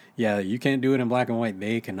yeah, you can't do it in black and white.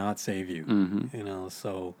 They cannot save you. Mm-hmm.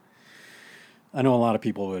 So I know a lot of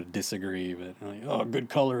people would disagree, but like, a good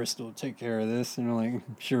colorist will take care of this. Like,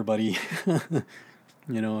 sure, buddy.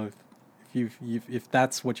 If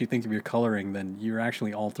that's what you think of your coloring, then you're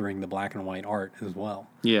actually altering the black and white art as well.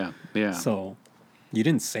 Yeah, yeah. So you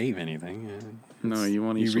didn't save anything. No, you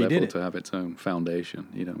want each level to have its own foundation.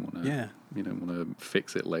 You don't want to. Yeah. You don't want to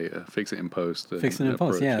fix it later. Fix it in post. Fix it in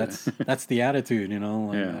post. Yeah, that's the attitude.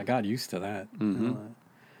 Like, yeah. I got used to that. Mm-hmm.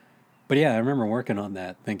 But yeah, I remember working on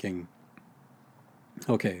that, thinking,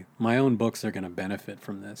 okay, my own books are going to benefit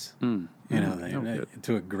from this. To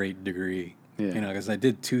a great degree. Yeah. Because I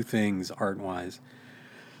did 2 things art-wise.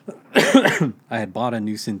 I had bought a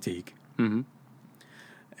new Cintiq. Mm-hmm.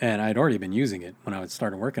 And I'd already been using it when I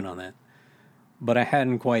started working on that. But I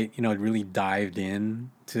hadn't quite, really dived in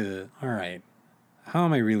to, all right, how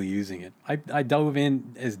am I really using it? I dove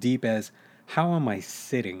in as deep as, how am I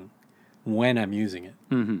sitting when I'm using it?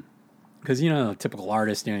 Mm-hmm. Because, typical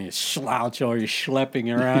artist, you slouch or you're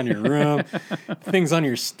schlepping around your room, things on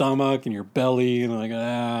your stomach and your belly, and like,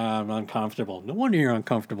 I'm uncomfortable. No wonder you're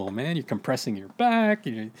uncomfortable, man. You're compressing your back,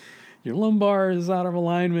 your lumbar is out of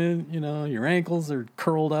alignment, your ankles are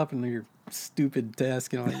curled up in your stupid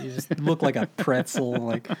desk, you just look like a pretzel.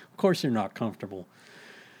 Like, of course you're not comfortable.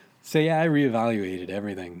 So, yeah, I reevaluated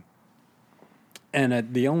everything.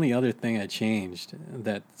 And the only other thing I changed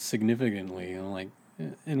that significantly, like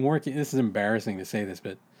in working, this is embarrassing to say this,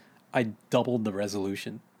 but I doubled the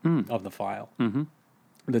resolution of the file. Mm-hmm.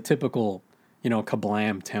 The typical,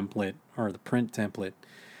 Kablam template or the print template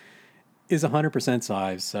is 100%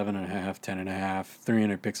 size, 7.5, 10.5,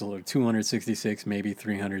 300 pixels, or 266, maybe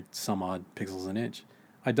 300 some odd pixels an inch.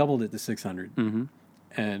 I doubled it to 600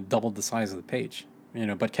 and doubled the size of the page,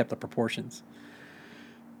 but kept the proportions.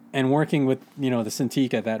 And working with, the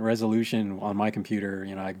Cintiq at that resolution on my computer,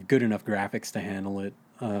 I have good enough graphics to handle it.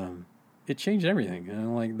 It changed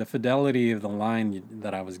everything. Like the fidelity of the line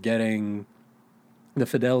that I was getting, the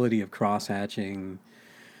fidelity of cross-hatching,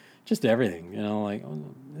 just everything, like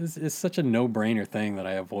it's such a no-brainer thing that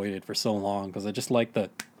I avoided for so long because I just like the,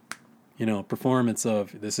 performance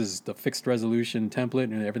of this is the fixed resolution template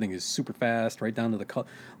and everything is super fast right down to the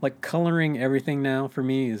like coloring everything now for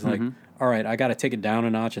me is like, all right, I got to take it down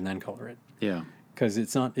a notch and then color it. Yeah. Because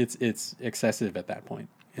it's excessive at that point.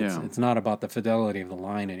 It's not about the fidelity of the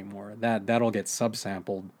line anymore. That'll get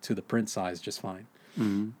subsampled to the print size just fine.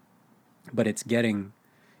 Mm-hmm. But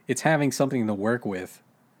it's having something to work with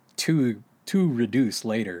to reduce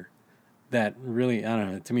later that really, I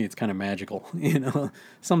don't know, to me it's kind of magical.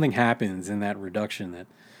 Something happens in that reduction that,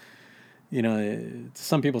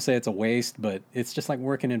 some people say it's a waste, but it's just like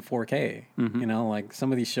working in 4K. Like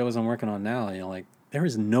some of these shows I'm working on now, like there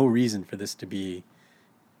is no reason for this to be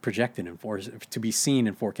projected to be seen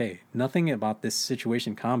in 4K. Nothing about this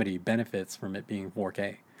situation comedy benefits from it being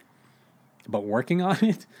 4K. But working on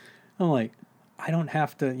it, I'm like, I don't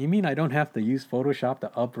have to use Photoshop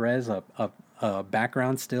to up-res a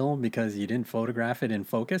background still because you didn't photograph it in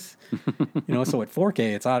focus? So at 4K,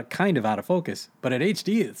 it's kind of out of focus. But at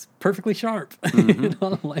HD, it's perfectly sharp.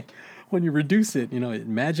 Like when you reduce it, it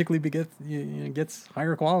magically gets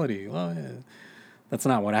higher quality. Well, yeah, that's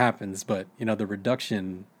not what happens. But, the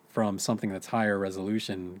reduction from something that's higher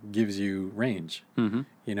resolution gives you range. In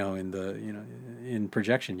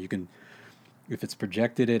projection, you can, if it's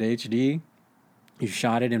projected at HD, you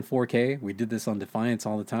shot it in 4K. We did this on Defiance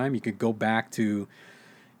all the time. You could go back to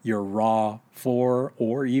your raw 4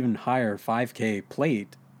 or even higher 5K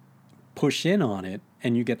plate, push in on it,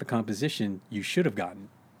 and you get the composition you should have gotten.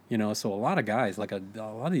 So a lot of guys, like a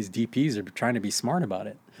lot of these DPs are trying to be smart about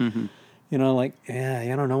it. Like, yeah,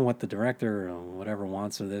 I don't know what the director or whatever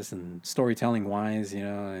wants for this, and storytelling wise,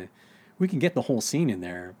 we can get the whole scene in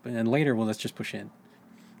there, and later, well, let's just push in.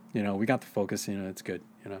 We got the focus, it's good,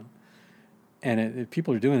 And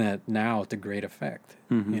people are doing that now to great effect,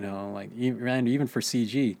 like even for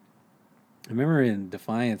CG. I remember in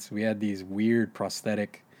Defiance, we had these weird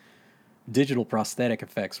digital prosthetic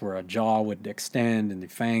effects where a jaw would extend and the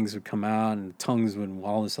fangs would come out and the tongues would,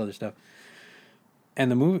 all this other stuff.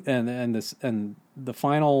 And the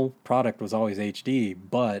final product was always HD,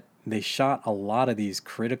 but they shot a lot of these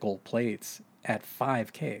critical plates at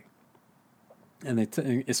 5K, and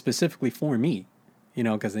it's specifically for me.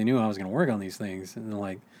 Because they knew I was going to work on these things. And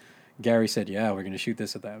like Gary said, yeah, we're going to shoot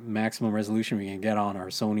this at the maximum resolution we can get on our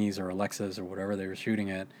Sonys or Alexas or whatever they were shooting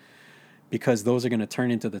at, because those are going to turn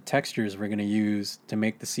into the textures we're going to use to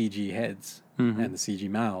make the CG heads and the CG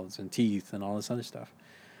mouths and teeth and all this other stuff.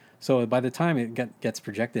 So by the time it gets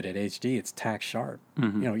projected at HD, it's tack sharp.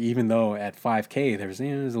 Even though at 5K there's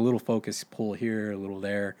a little focus pull here, a little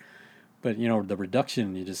there, but the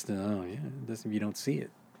reduction you just you don't see it.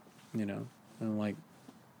 And like,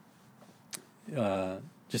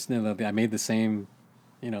 just know that I made the same,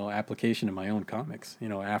 application in my own comics,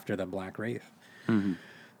 after the Black Wraith.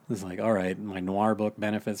 It's like, all right, my noir book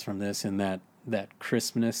benefits from this and that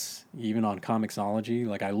crispness, even on Comixology.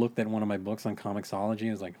 Like I looked at one of my books on Comixology and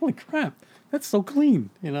I was like, holy crap, that's so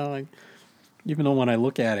clean. Like, even though when I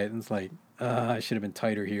look at it, it's like, I should have been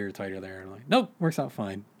tighter here, tighter there. I'm like, nope, works out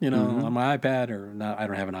fine. On my iPad or not, I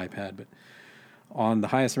don't have an iPad, but on the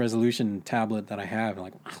highest resolution tablet that I have, I'm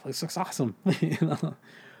like, wow, this looks awesome. And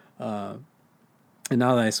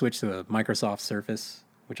now that I switched to the Microsoft Surface,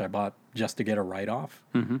 which I bought just to get a write-off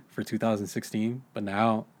for 2016, but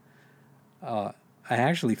now I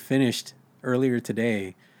actually finished earlier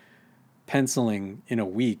today penciling in a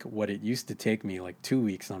week what it used to take me like 2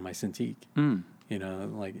 weeks on my Cintiq.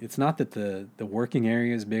 Like it's not that the working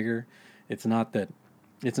area is bigger. It's not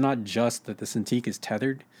just that the Cintiq is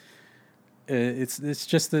tethered. It's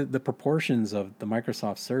just the proportions of the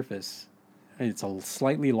Microsoft Surface. It's a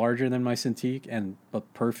slightly larger than my Cintiq,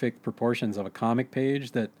 but perfect proportions of a comic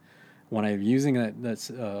page that when I'm using that's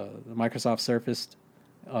the Microsoft Surface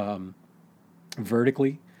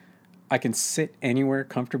vertically, I can sit anywhere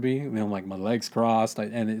comfortably. Like my legs crossed,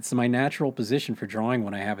 and it's my natural position for drawing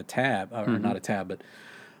when I have a tab, or not a tab, but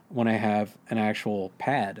when I have an actual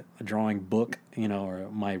pad, a drawing book, or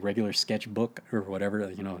my regular sketch book or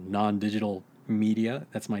whatever, non-digital media.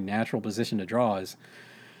 That's my natural position to draw, is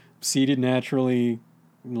seated naturally,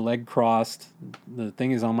 leg crossed. The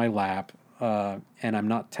thing is on my lap, and I'm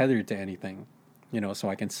not tethered to anything. So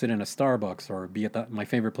I can sit in a Starbucks or be at my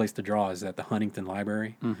favorite place to draw is at the Huntington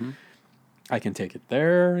Library. Mm-hmm. I can take it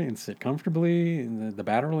there and sit comfortably. And the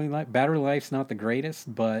battery life's not the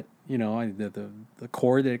greatest, but the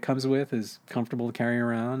cord that it comes with is comfortable to carry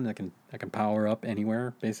around. I can power up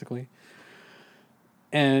anywhere basically.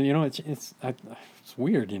 And it's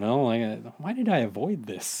weird, like why did I avoid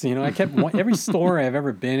this? I kept every store I've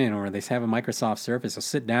ever been in where they have a Microsoft Surface, I'll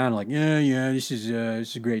sit down like this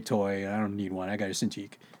is a great toy. I don't need one. I got a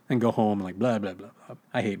Cintiq. And go home and like blah blah blah blah.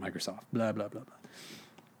 I hate Microsoft. Blah blah blah blah.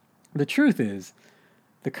 The truth is,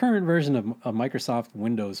 the current version of Microsoft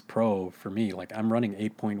Windows Pro for me, like I'm running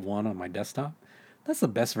 8.1 on my desktop. That's the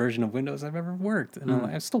best version of Windows I've ever worked. And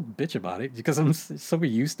I still bitch about it because I'm so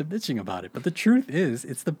used to bitching about it. But the truth is,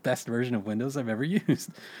 it's the best version of Windows I've ever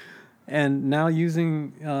used. And now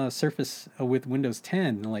using Surface with Windows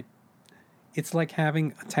 10, like it's like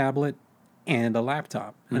having a tablet and a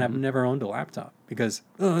laptop. And I've never owned a laptop because,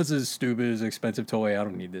 this is stupid, it's an expensive toy, I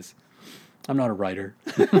don't need this. I'm not a writer.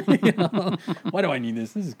 Why do I need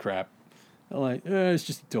this? This is crap. I'm like, it's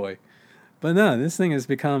just a toy. But no, this thing has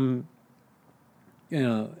become,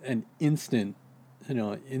 an instant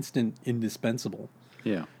indispensable.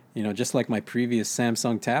 Yeah. Just like my previous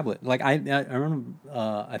Samsung tablet. Like I remember,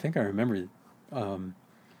 I think I remember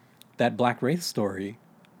that Black Wraith story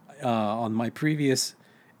on my previous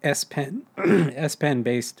S Pen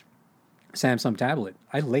based Samsung tablet.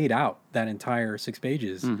 I laid out that entire 6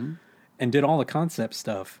 pages. Mm-hmm. And did all the concept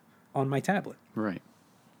stuff on my tablet. Right.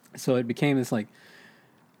 So it became this like,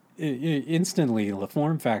 instantly the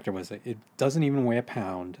form factor was it doesn't even weigh a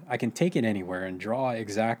pound. I can take it anywhere and draw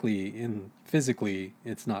exactly physically.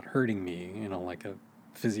 It's not hurting me, like a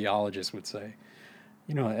physiologist would say.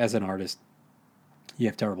 As an artist, you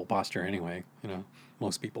have terrible posture anyway,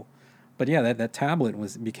 most people. But yeah, that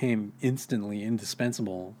tablet became instantly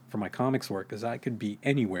indispensable for my comics work because I could be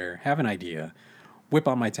anywhere, have an idea, whip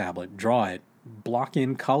on my tablet, draw it, block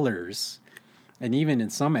in colors, and even in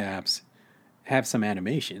some apps, have some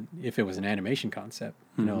animation, if it was an animation concept.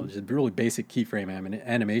 Just really basic keyframe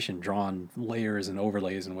animation, drawn layers and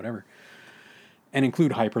overlays and whatever. And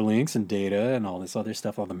include hyperlinks and data and all this other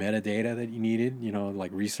stuff, all the metadata that you needed,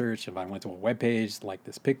 like research. If I went to a web page, like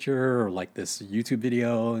this picture or like this YouTube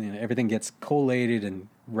video, everything gets collated and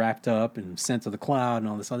wrapped up and sent to the cloud and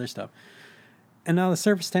all this other stuff. And now the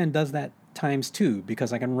Surface 10 does that times 2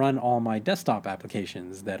 because I can run all my desktop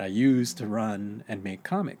applications that I use to run and make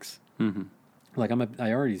comics. Mm-hmm. Like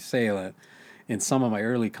I already say that in some of my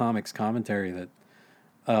early comics commentary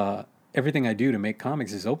that everything I do to make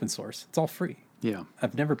comics is open source. It's all free. Yeah.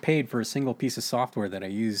 I've never paid for a single piece of software that I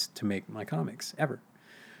use to make my comics ever,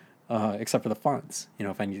 except for the fonts.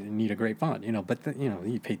 If I need a great font, but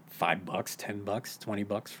you pay $5, $10,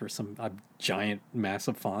 $20 for some giant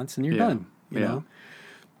massive fonts, and you're done. You know.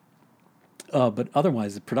 But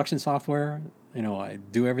otherwise, the production software, I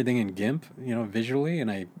do everything in GIMP, visually, and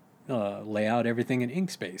I lay out everything in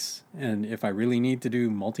Inkspace. And if I really need to do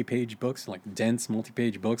multi-page books, like dense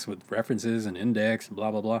multi-page books with references and index and blah,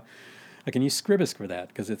 blah, blah, I can use Scribus for that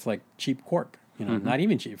because it's like cheap Quark, not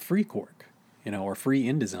even cheap, free Quark, or free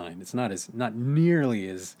InDesign. It's not nearly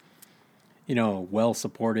as,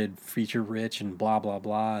 well-supported, feature-rich and blah, blah,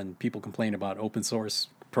 blah. And people complain about open source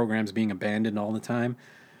programs being abandoned all the time.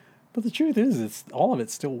 But the truth is, all of it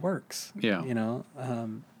still works. Yeah.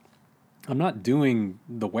 I'm not doing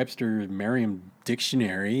the Webster Merriam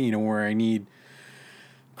Dictionary, where I need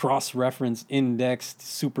cross-reference indexed,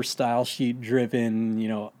 super style sheet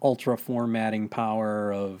driven, ultra formatting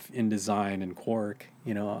power of InDesign and Quark.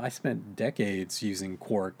 I spent decades using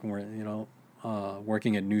Quark,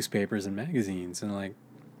 working at newspapers and magazines, and like,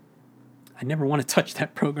 I never want to touch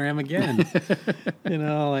that program again.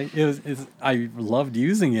 I loved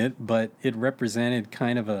using it, but it represented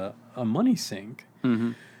kind of a money sink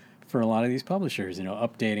for a lot of these publishers,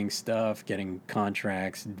 updating stuff, getting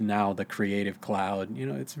contracts, now the Creative Cloud.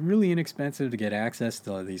 It's really inexpensive to get access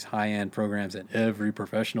to these high-end programs that every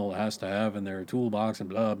professional has to have in their toolbox and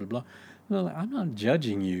blah, blah, blah. Well, I'm not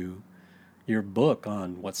judging your book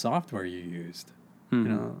on what software you used.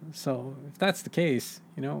 So if that's the case,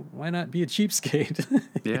 why not be a cheapskate?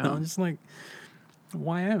 Just like,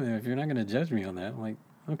 why am I? If you're not going to judge me on that, like,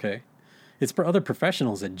 okay. It's for other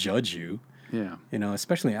professionals that judge you. Yeah.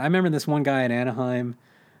 Especially, I remember this one guy in Anaheim.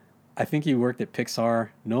 I think he worked at Pixar.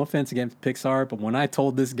 No offense against Pixar, but when I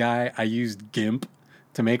told this guy I used GIMP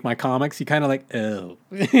to make my comics, you kind of like, oh,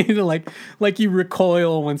 like you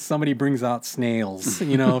recoil when somebody brings out snails,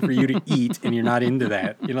 for you to eat, and you're not into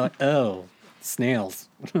that. You're like, oh, snails,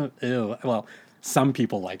 ew. Well, some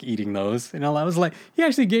people like eating those. I was like, he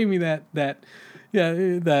actually gave me that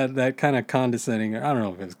kind of condescending. I don't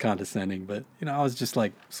know if it was condescending, but I was just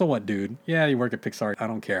like, so what, dude? Yeah, you work at Pixar. I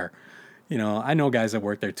don't care. I know guys that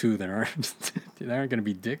work there too that aren't going to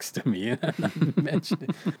be dicks to me.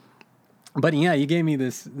 But yeah, you gave me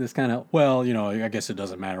this kind of, well, I guess it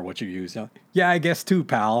doesn't matter what you use. Yeah, I guess too,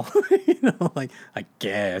 pal. Like, I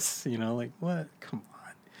guess, like, what? Come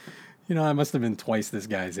on. I must have been twice this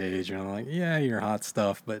guy's age. And I'm like, yeah, you're hot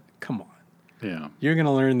stuff, but come on. Yeah. You're going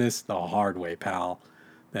to learn this the hard way, pal,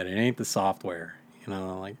 that it ain't the software.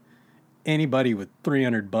 Like, anybody with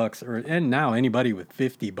 $300 and now anybody with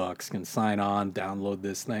 $50 can sign on, download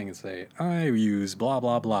this thing and say, I use blah,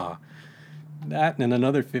 blah, blah. That and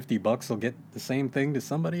another $50 will get the same thing to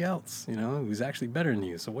somebody else, who's actually better than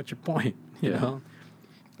you. So what's your point? You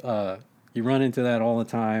run into that all the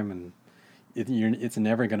time, and it's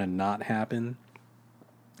never going to not happen.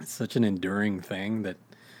 It's such an enduring thing that,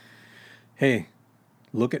 hey,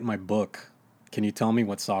 look at my book. Can you tell me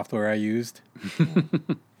what software I used?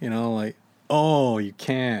 Like, oh, you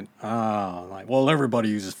can't. Like, well, everybody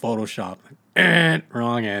uses Photoshop.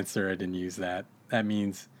 Wrong answer. I didn't use that. That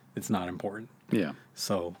means it's not important. Yeah.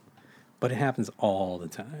 So, but it happens all the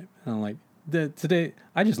time. And I'm like, today,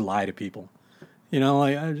 I just lie to people.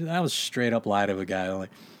 Like, I was straight up lie to a guy. Like,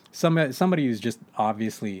 somebody who's just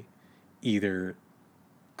obviously either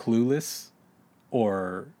clueless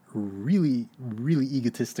or really, really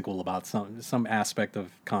egotistical about some aspect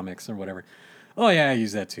of comics or whatever. Oh, yeah, I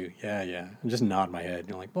use that too. Yeah. And just nod my head.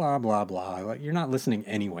 You're like, blah, blah, blah. Like, you're not listening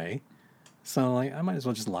anyway. So, like, I might as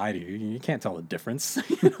well just lie to you. You can't tell the difference.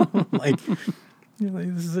 Like,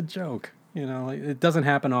 this is a joke. Like, it doesn't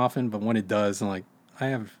happen often, but when it does, I'm like,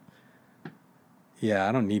 I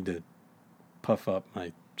don't need to puff up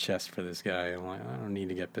my chest for this guy. I'm like, I don't need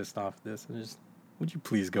to get pissed off at this. Would you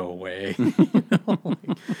please go away? Like,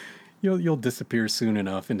 you'll disappear soon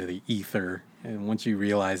enough into the ether, and once you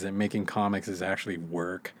realize that making comics is actually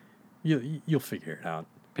work, you'll figure it out,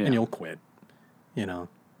 and you'll quit.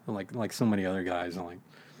 Like so many other guys. I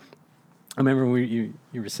remember you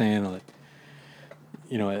were saying, like,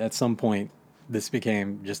 at some point this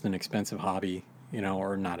became just an expensive hobby,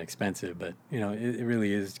 or not expensive, but it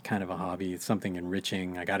really is kind of a hobby. It's something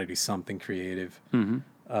enriching. I got to do something creative.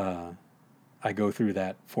 Mm-hmm. I go through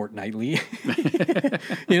that fortnightly,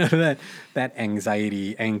 that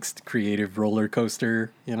anxiety, angst, creative roller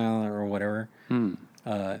coaster, or whatever.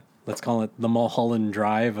 Let's call it the Mulholland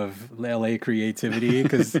Drive of LA creativity,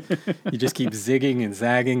 because you just keep zigging and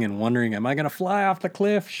zagging and wondering, am I going to fly off the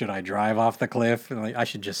cliff? Should I drive off the cliff? And I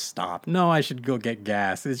should just stop. No, I should go get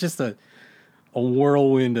gas. It's just a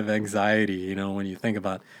whirlwind of anxiety, when you think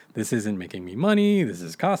about, this isn't making me money, this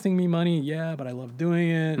is costing me money, yeah, but I love doing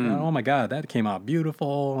it. Oh my God, that came out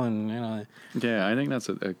beautiful. And yeah, I think that's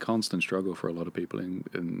a constant struggle for a lot of people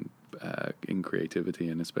in creativity,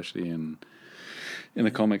 and especially in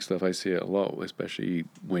the comic stuff. I see it a lot, especially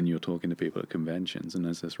when you're talking to people at conventions, and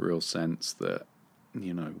there's this real sense that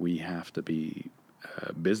we have to be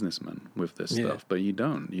businessmen with this stuff, but you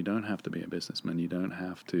don't have to be a businessman. You don't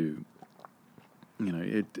have to.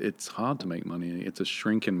 It's hard to make money. It's a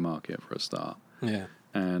shrinking market for a start. Yeah.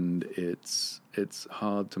 And it's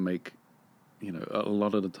hard to make, a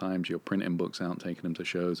lot of the times you're printing books out, taking them to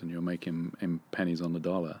shows, and you're making in pennies on the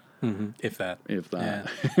dollar. Mm-hmm. If that. Yeah.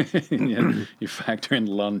 You factor in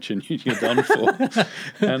lunch and you're done for.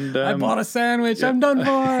 And I bought a sandwich. Yeah. I'm done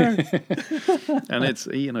for. And it's,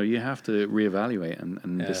 you have to reevaluate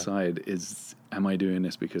and decide, am I doing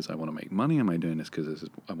this because I want to make money? Am I doing this because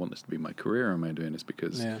I want this to be my career? Or am I doing this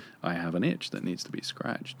because I have an itch that needs to be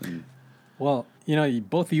scratched? And well,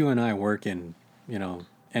 both you and I work in,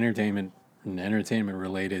 entertainment and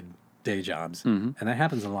entertainment-related day jobs, and that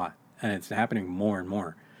happens a lot, and it's happening more and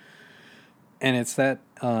more. And it's that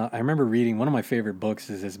I remember reading, one of my favorite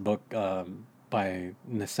books is this book by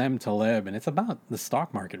Nassim Taleb, and it's about the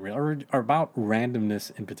stock market, or about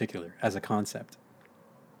randomness in particular as a concept.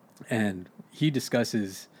 And he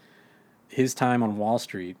discusses his time on Wall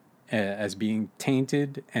Street as being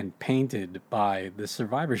tainted and painted by the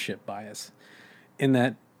survivorship bias, in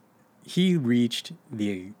that he reached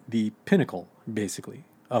the pinnacle, basically,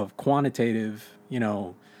 of quantitative,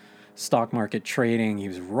 stock market trading. He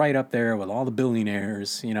was right up there with all the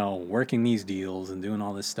billionaires, working these deals and doing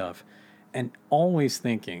all this stuff, and always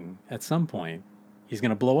thinking at some point he's going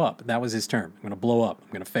to blow up. That was his term. I'm going to blow up. I'm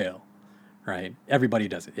going to fail. Right? Everybody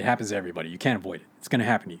does it. It happens to everybody. You can't avoid it. It's going to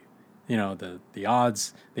happen to you. You know, the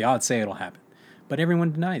odds say it'll happen, but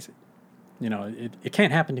everyone denies it. You know, it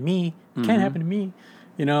can't happen to me. It can't happen to me.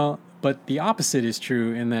 You know, but the opposite is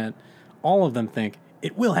true in that all of them think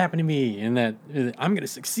it will happen to me and that I'm going to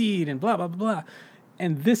succeed and blah, blah, blah.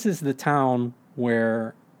 And this is the town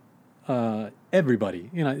where everybody,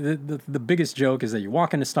 you know, the biggest joke is that you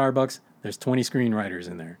walk into Starbucks, there's 20 screenwriters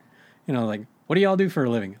in there. You know, like, what do y'all do for a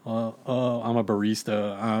living? I'm a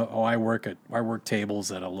barista. I work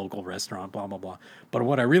tables at a local restaurant, blah, blah, blah. But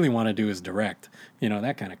what I really want to do is direct, you know,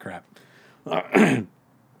 that kind of crap.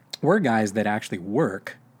 We're guys that actually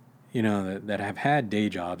work, you know, that have had day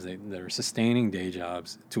jobs, that are sustaining day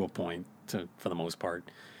jobs to a point, for the most part.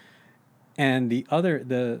 And we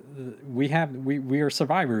are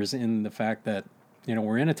survivors in the fact that, you know,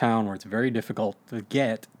 we're in a town where it's very difficult to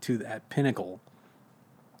get to that pinnacle,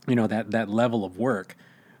 you know, that level of work,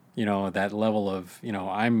 you know, that level of, you know,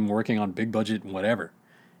 I'm working on big budget whatever,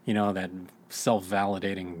 you know, that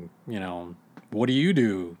self-validating, you know, what do you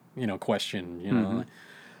do, you know, question, you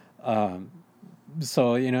know.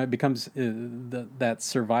 So, you know, it becomes that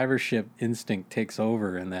survivorship instinct takes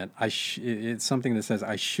over, and that it's something that says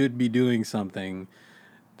I should be doing something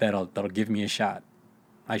that'll give me a shot.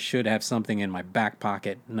 I should have something in my back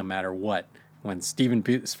pocket no matter what. When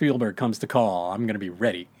Steven Spielberg comes to call, I'm going to be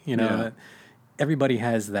ready. You know, Yeah. Everybody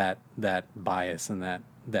has that bias and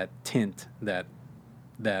that tint, that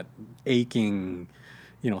aching,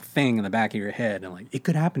 you know, thing in the back of your head, and like, it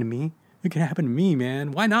could happen to me. It could happen to me,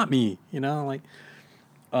 man. Why not me? You know, like,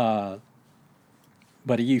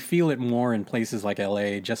 but you feel it more in places like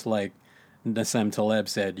LA, just like Nassim Taleb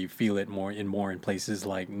said, you feel it more in places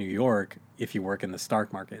like New York if you work in the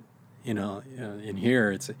stock market. You know, in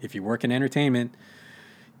here, it's if you work in entertainment,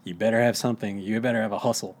 you better have something. You better have a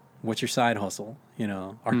hustle. What's your side hustle? You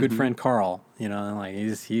know, our good friend Carl, you know, like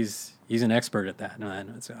he's an expert at that.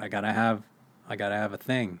 Man, I gotta have a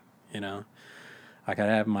thing, you know. I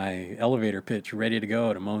gotta have my elevator pitch ready to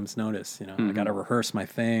go at a moment's notice. You know, I gotta rehearse my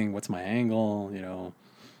thing. What's my angle? You know,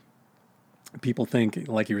 people think,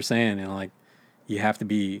 like you were saying, you know, like you have to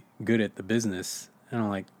be good at the business, and I'm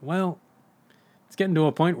like, well, it's getting to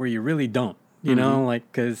a point where you really don't. You know, like,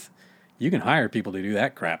 because you can hire people to do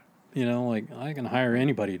that crap. You know, like I can hire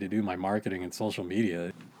anybody to do my marketing and social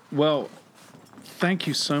media. Well, thank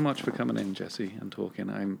you so much for coming in, Jesse, and talking.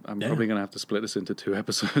 I'm probably going to have to split this into 2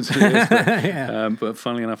 episodes. Of this, but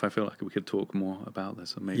funnily enough, I feel like we could talk more about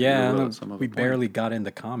this. And maybe we will at some other we point. barely got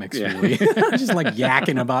into comics, really. Just like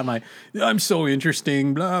yakking about I'm so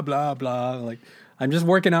interesting, blah, blah, blah. Like, I'm just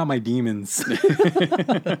working out my demons.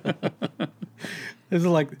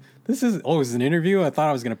 This is an interview? I thought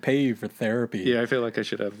I was going to pay you for therapy. Yeah, I feel like I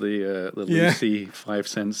should have the Lucy 5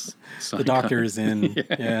 cents sign. The doctor is in.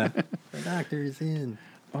 Yeah. The doctor is in.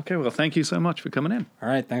 Okay, well, thank you so much for coming in. All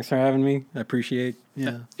right, thanks for having me. I appreciate.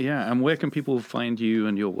 Yeah. Yeah, and where can people find you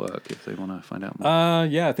and your work if they want to find out more?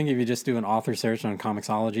 Yeah, I think if you just do an author search on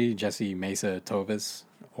Comixology, Jesse Mesa Tovis,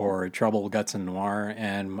 or Trouble, Guts, and Noir,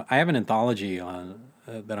 and I have an anthology on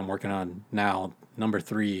that I'm working on now, number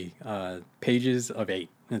 3, Pages of 8.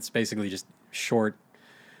 It's basically just short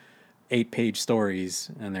 8-page stories,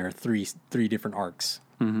 and there are three different arcs.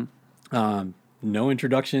 No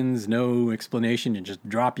introductions, no explanation. You just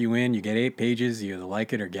drop you in. You get 8 pages. You either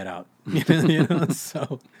like it or get out. You know.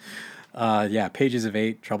 So, yeah, Pages of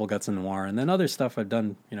 8, Trouble, Guts, and Noir, and then other stuff I've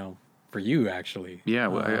done. You know, for you actually. Yeah,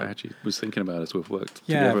 well, I actually was thinking about it as we've worked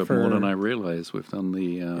together more than I realized. We've done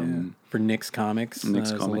the for Nick's Comics.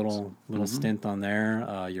 There's Comics. a little stint on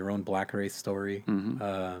there. Your own Black Race story.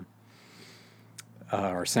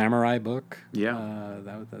 Our Samurai book. Yeah.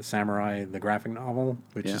 That was the Samurai, the graphic novel,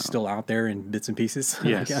 which is still out there in bits and pieces.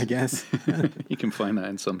 Yes. I guess. You can find that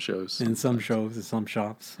in some shows. In some shows, in some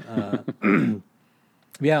shops.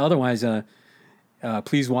 Yeah, otherwise,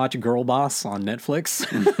 please watch Girl Boss on Netflix.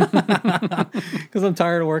 Because I'm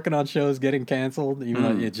tired of working on shows getting canceled, even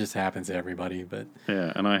though it just happens to everybody. But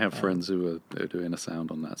yeah, and I have friends who are doing a sound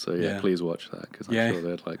on that. So yeah, please watch that because I'm sure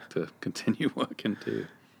they'd like to continue working too.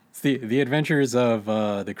 It's the adventures of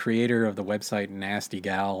the creator of the website Nasty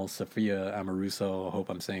Gal, Sophia Amoruso. I hope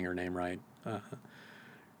I'm saying her name right.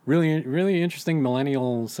 Really, really interesting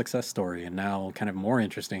millennial success story, and now kind of more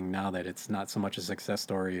interesting now that it's not so much a success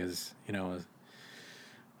story as, you know,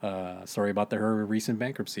 a story about her recent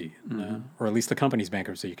bankruptcy, or at least the company's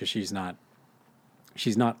bankruptcy, because she's not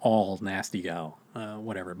all Nasty Gal,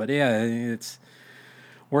 whatever. But yeah, it's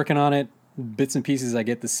working on it. Bits and pieces I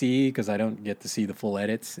get to see because I don't get to see the full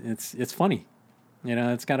edits. It's funny, you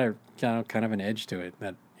know. It's got a kind of an edge to it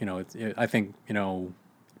that, you know. I think, you know,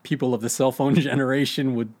 people of the cell phone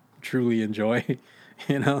generation would truly enjoy.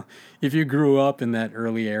 You know, if you grew up in that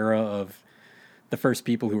early era of the first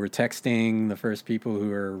people who were texting, the first people who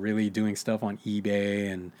were really doing stuff on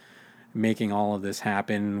eBay and making all of this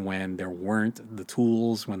happen when there weren't the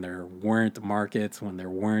tools, when there weren't markets, when there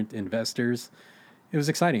weren't investors, it was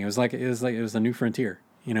exciting. It was a new frontier,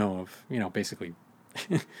 of basically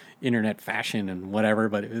internet fashion and whatever.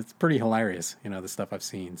 But it's pretty hilarious, the stuff I've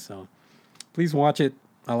seen. So please watch it.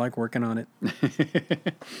 I like working on it.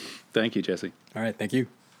 Thank you, Jesse. All right, thank you.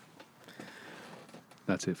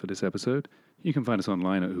 That's it for this episode. You can find us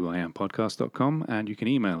online at whoiampodcast.com, and you can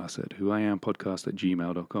email us at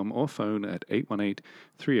whoiampodcast@gmail.com or phone at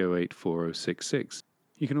 818-308-4066.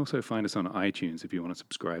 You can also find us on iTunes if you want to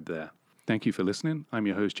subscribe there. Thank you for listening. I'm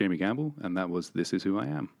your host, Jamie Gamble, and that was This Is Who I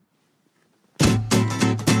Am.